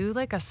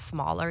like a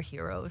smaller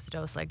hero's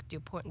dose, like do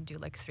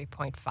like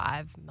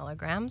 3.5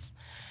 milligrams,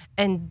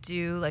 and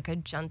do like a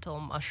gentle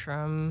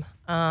mushroom.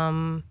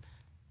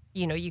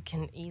 You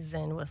can ease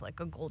in with like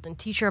a golden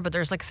teacher, but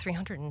there's like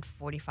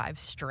 345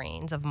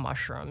 strains of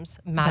mushrooms,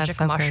 magic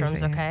so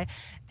mushrooms, crazy. okay?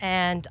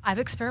 And I've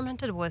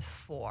experimented with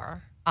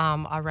 4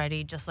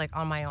 already, just like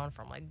on my own,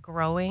 from like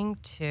growing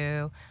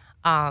to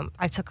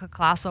I took a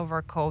class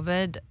over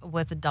COVID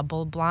with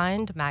Double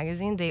Blind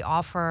magazine. They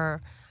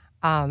offer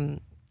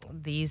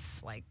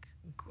these like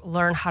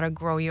learn how to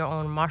grow your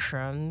own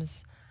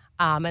mushrooms.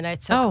 And I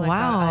took Oh, like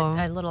wow.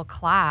 a little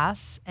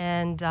class,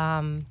 and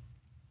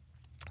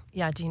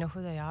do you know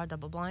who they are,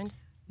 Double Blind?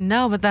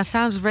 no, but that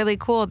sounds really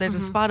cool. There's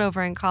Mm-hmm. a spot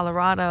over in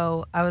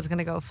Colorado. I was going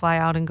to go fly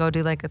out and go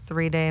do like a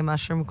 3-day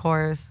mushroom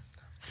course.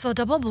 So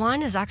Double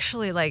Blind is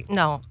actually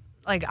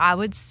I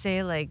would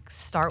say like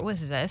start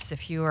with this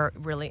if you are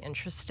really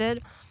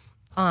interested.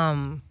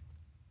 And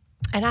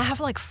I have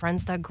like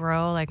friends that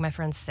grow, like my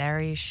friend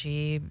Sari,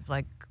 she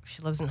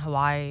lives in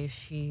Hawaii.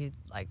 She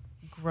like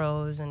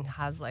grows and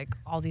has like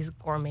all these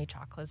gourmet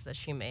chocolates that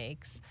she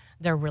makes.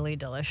 They're really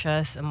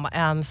delicious.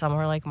 And some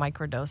are like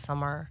microdose,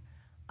 some are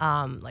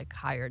like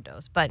higher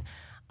dose. But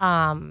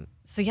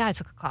so yeah, I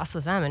took a class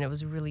with them and it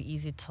was really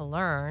easy to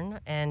learn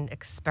and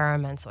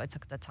experiment. So I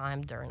took the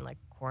time during like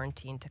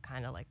quarantine to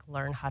kind of like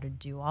learn how to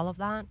do all of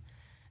that.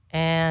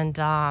 And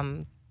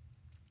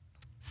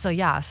so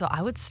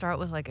I would start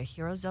with like a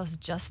hero's dose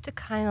just to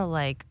kind of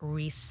like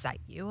reset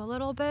you a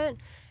little bit.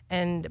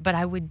 But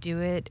I would do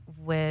it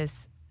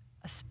with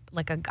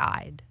like a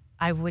guide.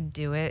 I wouldn't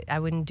do it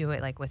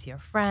like with your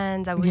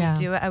friends. I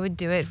would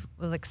do it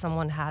with like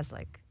someone has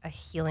like a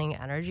healing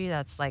energy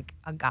that's like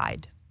a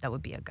guide. That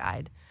would be a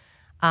guide.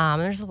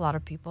 There's a lot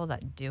of people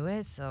that do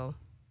it. So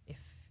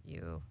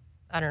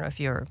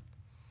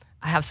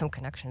I have some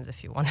connections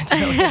if you want to do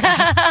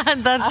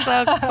it. That's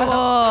so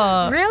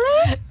cool.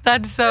 Really?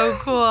 That's so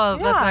cool.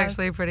 That's Yeah.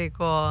 actually pretty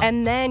cool.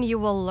 And then you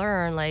will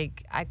learn,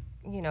 like,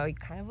 you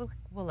kind of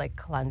will like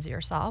cleanse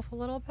yourself a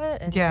little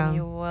bit. And Yeah. then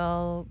you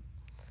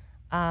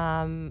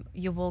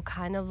will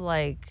kind of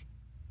like,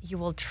 you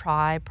will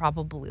try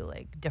probably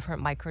like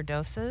different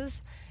microdoses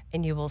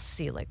and you will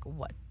see like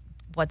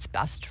what's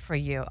best for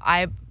you.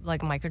 I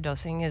like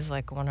microdosing is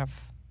like one of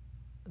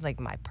like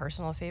my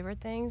personal favorite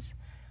things.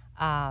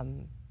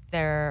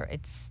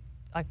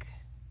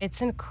 It's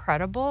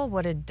incredible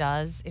what it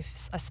does,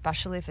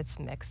 especially if it's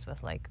mixed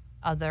with like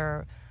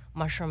other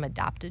mushroom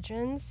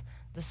adaptogens,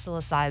 the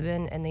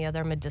psilocybin and the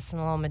other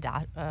medicinal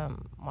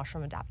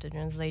mushroom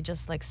adaptogens. They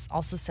just like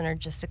also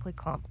synergistically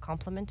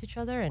complement each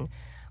other. And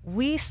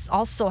we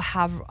also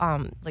have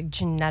like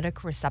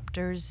genetic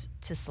receptors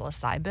to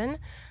psilocybin,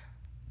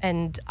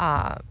 and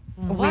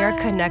we are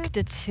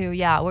connected to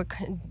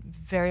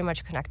very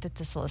much connected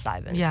to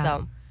psilocybin. Yeah.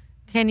 So.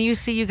 Can you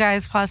see you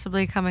guys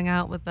possibly coming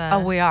out with a... Oh,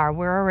 we are.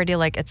 We're already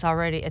like it's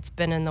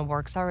been in the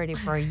works already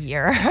for a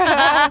year.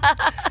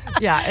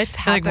 Yeah, it's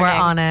happening. Like we're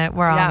on it.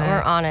 We're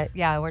on it.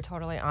 Yeah, we're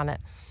totally on it.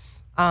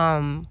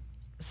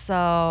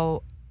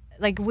 So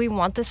like we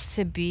want this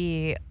to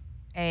be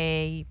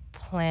a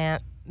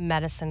plant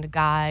medicine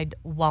guide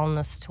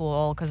wellness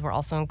tool because we're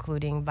also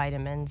including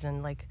vitamins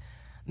and like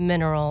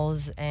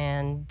minerals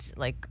and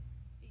like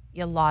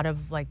a lot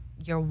of like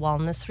your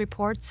wellness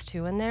reports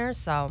too in there.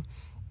 So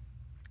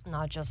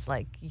not just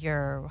like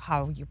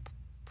how you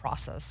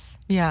process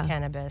Yeah.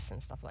 cannabis and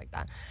stuff like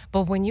that.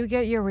 But when you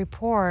get your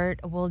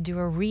report, we'll do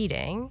a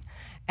reading,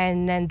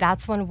 and then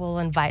that's when we'll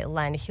invite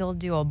Len. He'll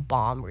do a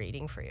bomb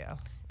reading for you.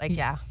 Like,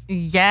 yeah.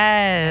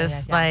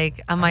 Yes. Yeah.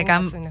 Like, I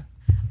think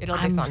it'll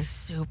be I'm fun.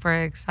 super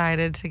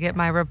excited to get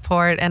my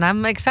report, and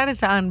I'm excited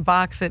to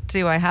unbox it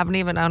too. I haven't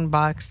even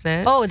unboxed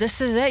it. Oh,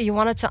 this is it? You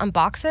wanted to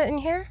unbox it in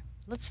here?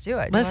 Let's do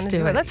it. Let's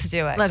do it. Let's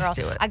do it. Let's girl.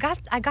 do it. I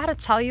got to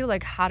tell you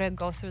like how to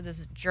go through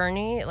this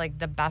journey like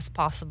the best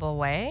possible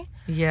way.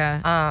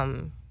 Yeah.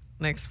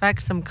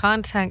 Expect some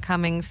content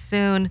coming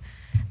soon.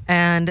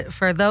 And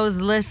for those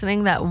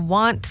listening that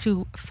want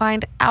to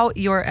find out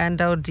your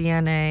endo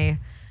DNA,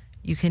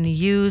 you can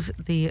use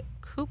the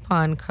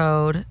coupon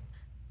code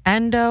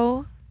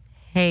ENDOHAZE25.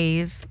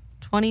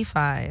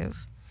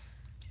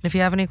 If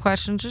you have any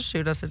questions, just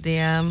shoot us a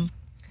DM.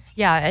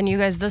 Yeah, and you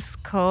guys, this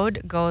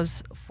code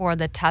goes for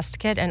the test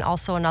kit. And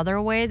also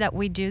another way that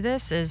we do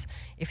this is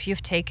if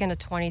you've taken a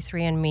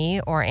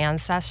 23andMe or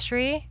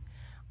Ancestry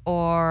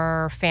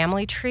or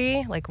Family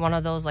Tree, like one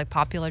of those like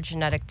popular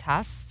genetic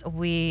tests,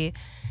 we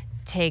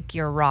take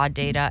your raw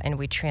data and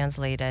we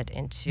translate it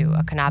into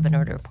a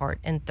cannabinoid report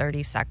in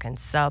 30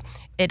 seconds. So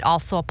it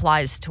also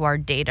applies to our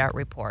data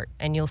report,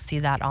 and you'll see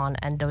that on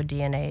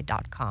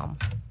endodna.com.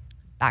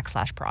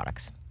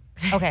 /products.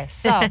 Okay,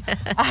 so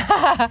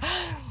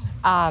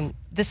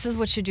this is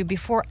what you do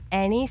before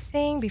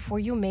anything, before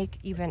you make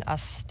even a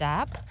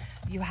step.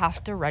 You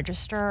have to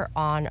register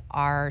on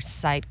our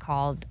site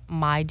called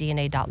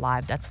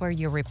mydna.live. That's where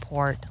your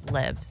report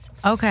lives.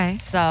 Okay.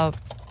 So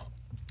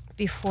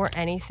before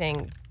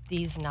anything,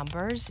 these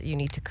numbers, you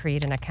need to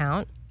create an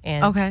account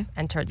and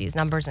enter these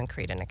numbers and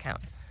create an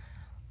account.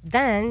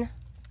 Then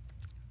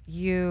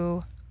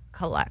you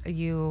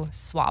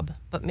swab,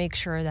 but make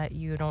sure that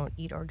you don't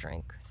eat or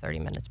drink 30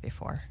 minutes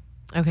before.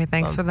 Okay,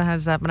 thanks for the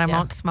heads up. And I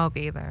won't smoke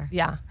either.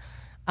 Yeah.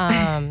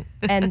 And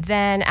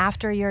then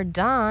after you're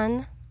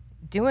done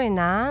doing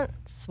that,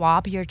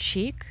 swab your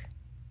cheek,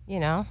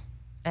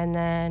 and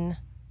then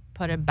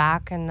put it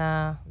back in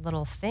the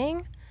little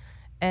thing,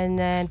 and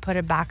then put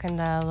it back in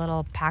the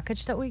little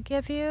package that we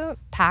give you,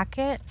 pack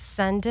it,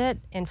 send it.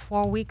 In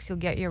 4 weeks, you'll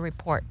get your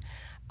report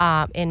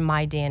in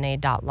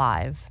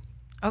mydna.live.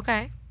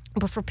 Okay.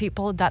 But for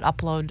people that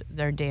upload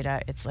their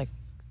data, it's like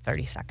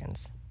 30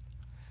 seconds.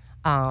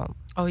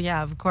 Oh,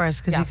 yeah, of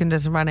course, because you can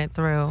just run it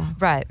through.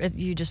 Right.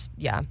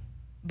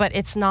 But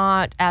it's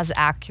not as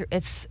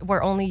accurate.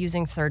 We're only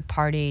using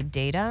third-party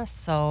data,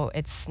 so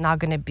it's not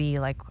going to be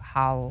like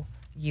how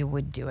you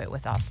would do it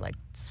with us, like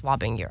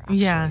swabbing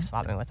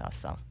with us.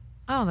 So.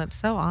 Oh, that's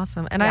so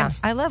awesome. And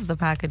I love the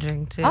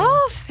packaging, too.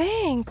 Oh,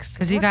 thanks.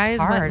 Because you guys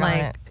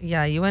went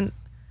you went,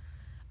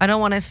 I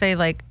don't want to say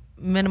like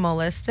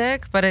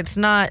minimalistic, but it's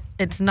not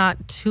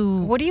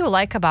too. What do you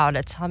like about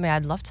it? Tell me.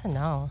 I'd love to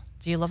know.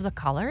 Do you love the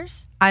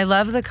colors? I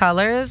love the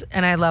colors,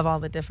 and I love all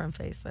the different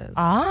faces.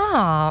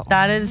 Ah.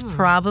 That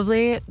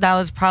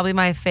was probably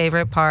my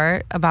favorite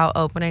part about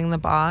opening the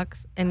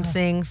box and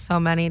seeing so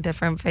many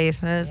different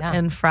faces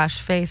and fresh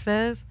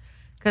faces.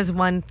 Because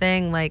one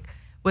thing, like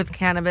with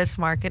cannabis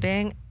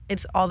marketing,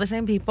 it's all the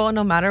same people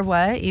no matter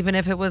what, even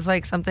if it was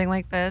like something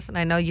like this. And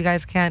I know you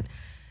guys can't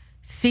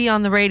see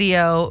on the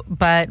radio,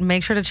 but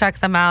make sure to check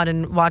them out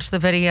and watch the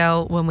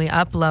video when we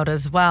upload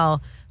as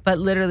well. But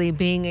literally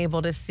being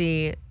able to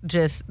see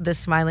just the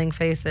smiling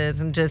faces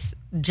and just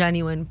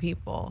genuine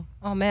people.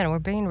 Oh, man, we're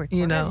being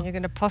recorded. You're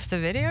going to post a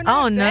video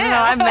now? Oh, no.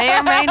 I may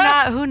or may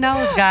not. Who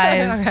knows,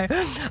 guys?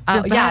 Okay.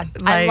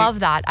 I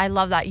love that.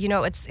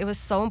 It was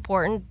so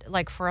important,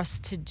 like, for us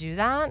to do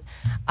that,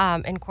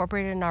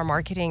 incorporate it in our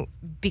marketing,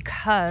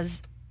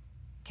 because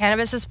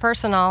cannabis is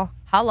personal.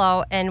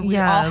 Hello. And we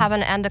all have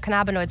an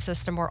endocannabinoid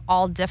system. We're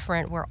all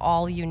different. We're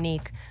all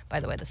unique. By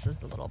the way, this is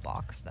the little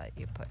box that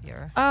you put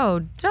your...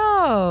 Oh,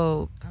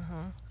 dope.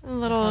 A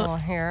little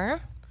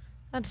here.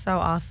 That's so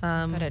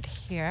awesome. Put it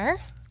here.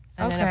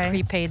 And then a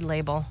prepaid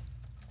label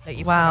that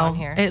you put on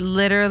here. It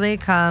literally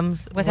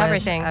comes with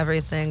everything.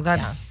 Everything.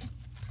 That's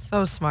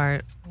so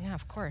smart. Yeah,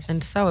 of course.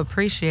 And so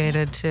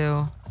appreciated,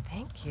 too.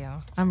 Thank you.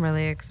 I'm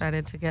really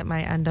excited to get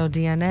my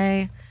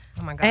EndoDNA.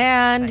 Oh my God.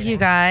 And you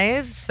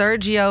guys,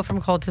 Sergio from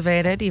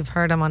Cultivated, you've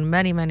heard him on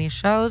many, many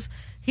shows.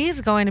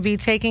 He's going to be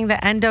taking the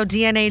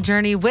EndoDNA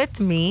journey with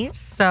me.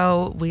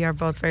 So we are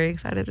both very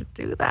excited to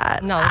do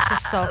that. No, this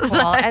is so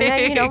cool. And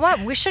then, you know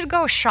what? We should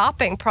go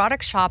shopping,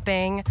 product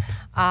shopping,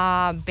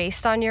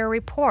 based on your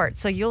report.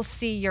 So you'll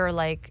see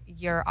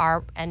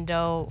our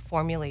endo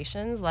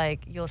formulations.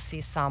 Like, you'll see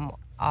some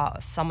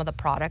of the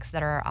products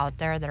that are out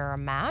there that are a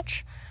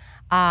match.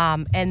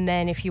 And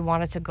then if you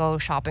wanted to go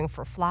shopping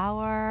for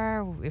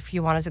flour, if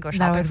you wanted to go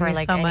shopping for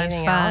like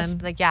anything else,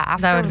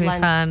 after that would be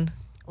fun.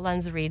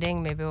 Lens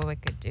reading, maybe we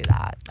could do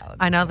that.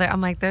 I know that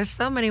I'm like, there's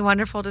so many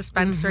wonderful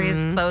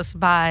dispensaries close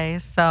by,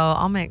 so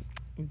I'll make.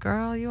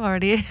 Girl, you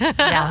already.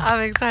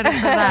 I'm excited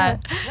for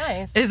that.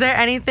 Nice. Is there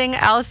anything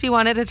else you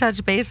wanted to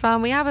touch base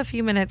on? We have a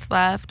few minutes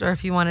left, or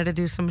if you wanted to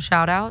do some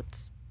shout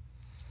outs.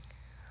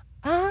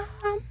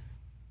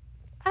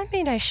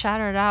 I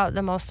shouted out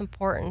the most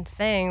important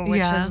thing,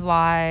 which is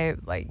why,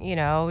 I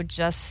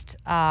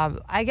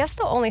guess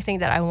the only thing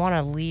that I want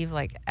to leave,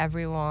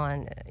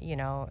 everyone,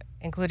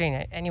 including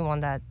anyone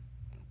that,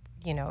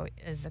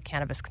 is a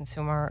cannabis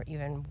consumer or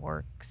even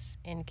works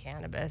in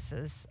cannabis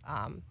is,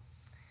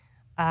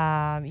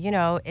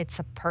 it's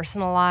a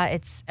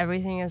personalized,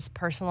 everything is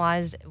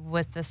personalized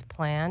with this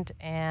plant.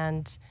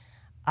 And,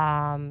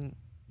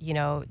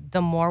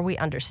 the more we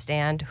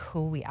understand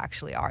who we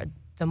actually are,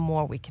 the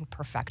more we can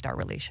perfect our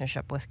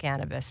relationship with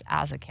cannabis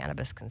as a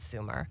cannabis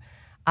consumer,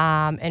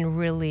 and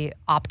really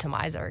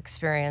optimize our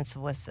experience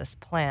with this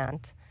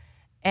plant.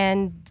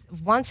 And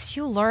once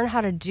you learn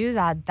how to do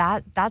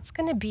that's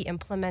going to be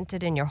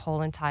implemented in your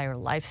whole entire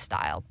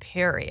lifestyle,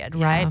 period,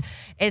 right?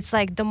 It's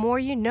like the more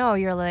you know,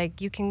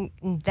 you can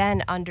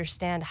then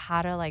understand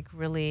how to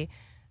really,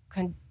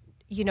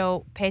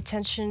 pay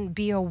attention,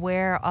 be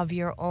aware of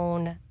your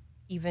own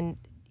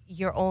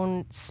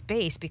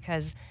space,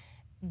 because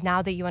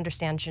now that you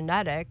understand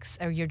genetics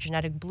or your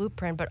genetic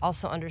blueprint, but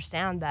also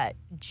understand that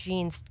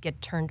genes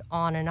get turned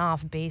on and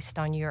off based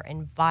on your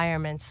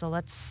environment. So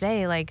let's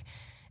say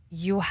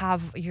you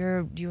have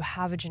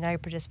a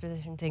genetic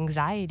predisposition to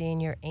anxiety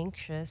and you're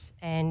anxious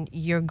and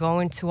you're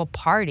going to a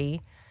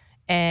party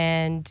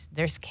and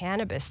there's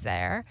cannabis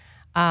there.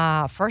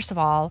 First of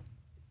all,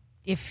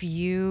 if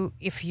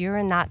you're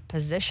in that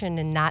position,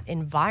 in that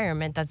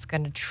environment, that's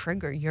going to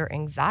trigger your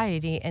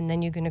anxiety, and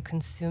then you're going to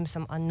consume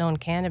some unknown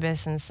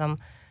cannabis and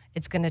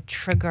it's going to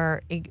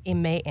trigger, it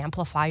may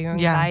amplify your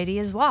anxiety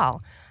as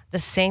well. The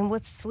same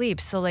with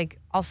sleep. So like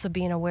also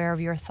being aware of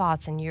your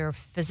thoughts and your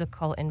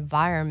physical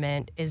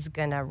environment is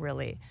going to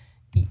really,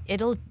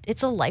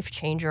 it's a life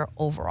changer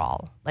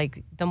overall.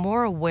 Like the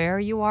more aware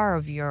you are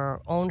of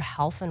your own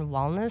health and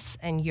wellness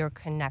and your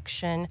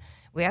connection,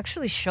 we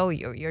actually show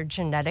you your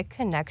genetic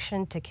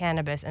connection to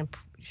cannabis and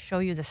show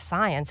you the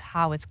science,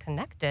 how it's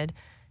connected.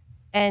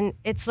 And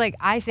it's like,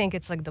 I think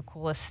it's like the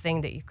coolest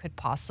thing that you could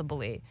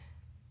possibly,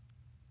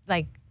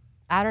 like,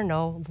 I don't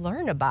know,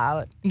 learn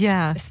about.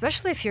 Yeah.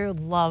 Especially if you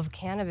love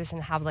cannabis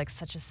and have like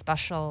such a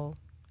special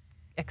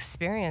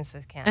experience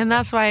with cannabis. And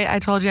that's why I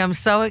told you I'm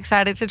so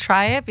excited to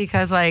try it,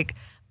 because like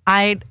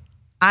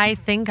I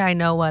think I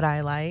know what I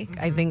like.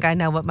 Mm-hmm. I think I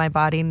know what my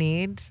body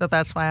needs. So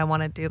that's why I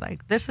want to do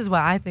like, this is what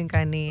I think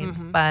I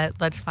need, but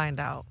let's find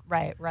out.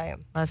 Right.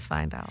 Let's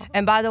find out.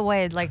 And by the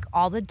way, like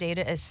all the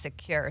data is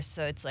secure.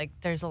 So it's like,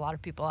 there's a lot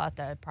of people out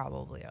there that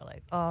probably are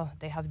like, oh,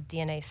 they have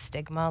DNA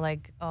stigma.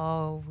 Like,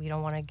 oh, we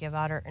don't want to give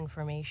out our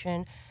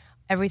information.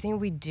 Everything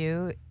we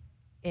do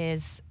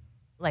is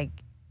like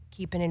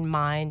keeping in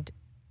mind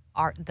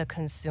the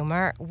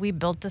consumer. We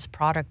built this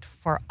product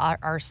for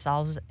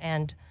ourselves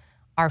and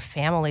our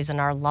families and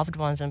our loved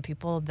ones and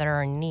people that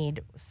are in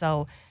need.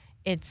 So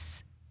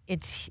it's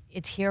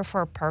here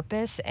for a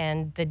purpose,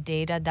 and the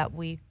data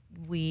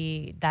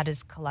that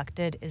is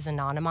collected is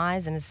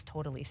anonymized and is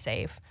totally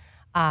safe.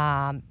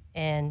 And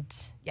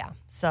yeah,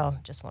 so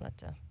just wanted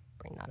to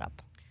bring that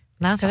up.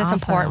 That's awesome. It's an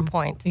important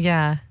point.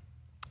 Yeah.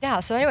 Yeah.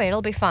 So anyway,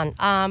 it'll be fun.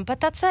 But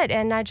that's it.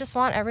 And I just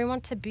want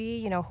everyone to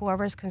be,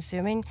 whoever's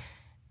consuming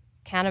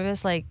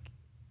cannabis, like,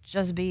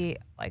 just be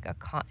like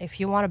if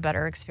you want a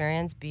better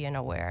experience, be an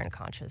aware and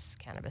conscious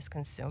cannabis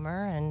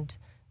consumer, and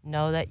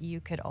know that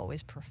you could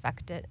always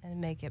perfect it and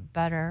make it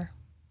better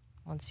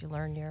once you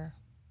learn your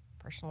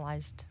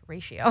personalized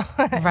ratio,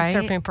 right?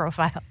 Terpene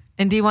profile.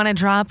 And do you want to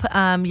drop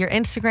your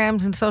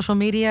Instagrams and social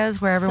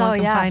medias where everyone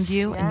can find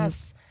you?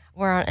 Yes,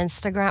 we're on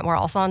Instagram. We're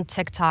also on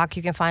TikTok.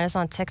 You can find us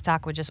on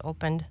TikTok. We just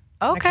opened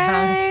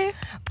okay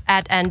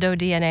at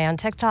EndoDNA on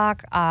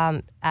TikTok.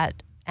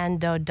 At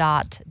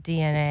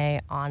endo.dna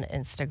on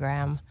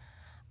Instagram.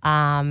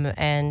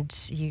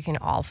 And you can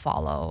all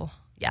follow.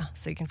 Yeah,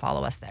 so you can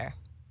follow us there.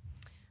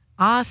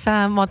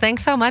 Awesome. Well,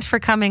 thanks so much for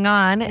coming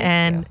on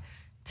and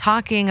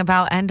talking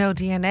about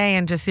EndoDNA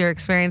and just your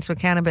experience with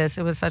cannabis.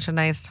 It was such a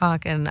nice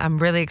talk, and I'm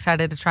really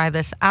excited to try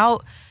this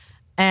out.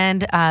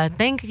 And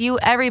thank you,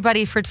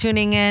 everybody, for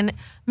tuning in.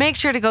 Make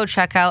sure to go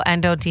check out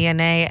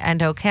EndoDNA,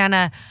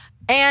 EndoCanna,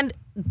 and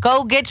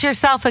go get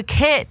yourself a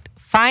kit.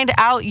 Find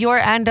out your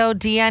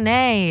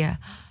EndoDNA.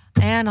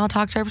 And I'll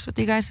talk Terps with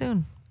you guys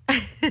soon.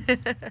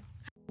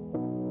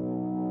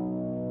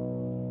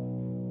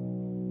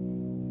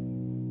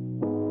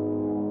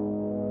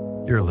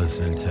 You're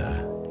listening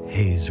to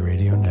Hayes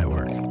Radio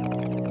Network,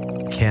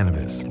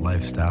 Cannabis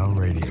Lifestyle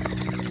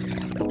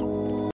Radio.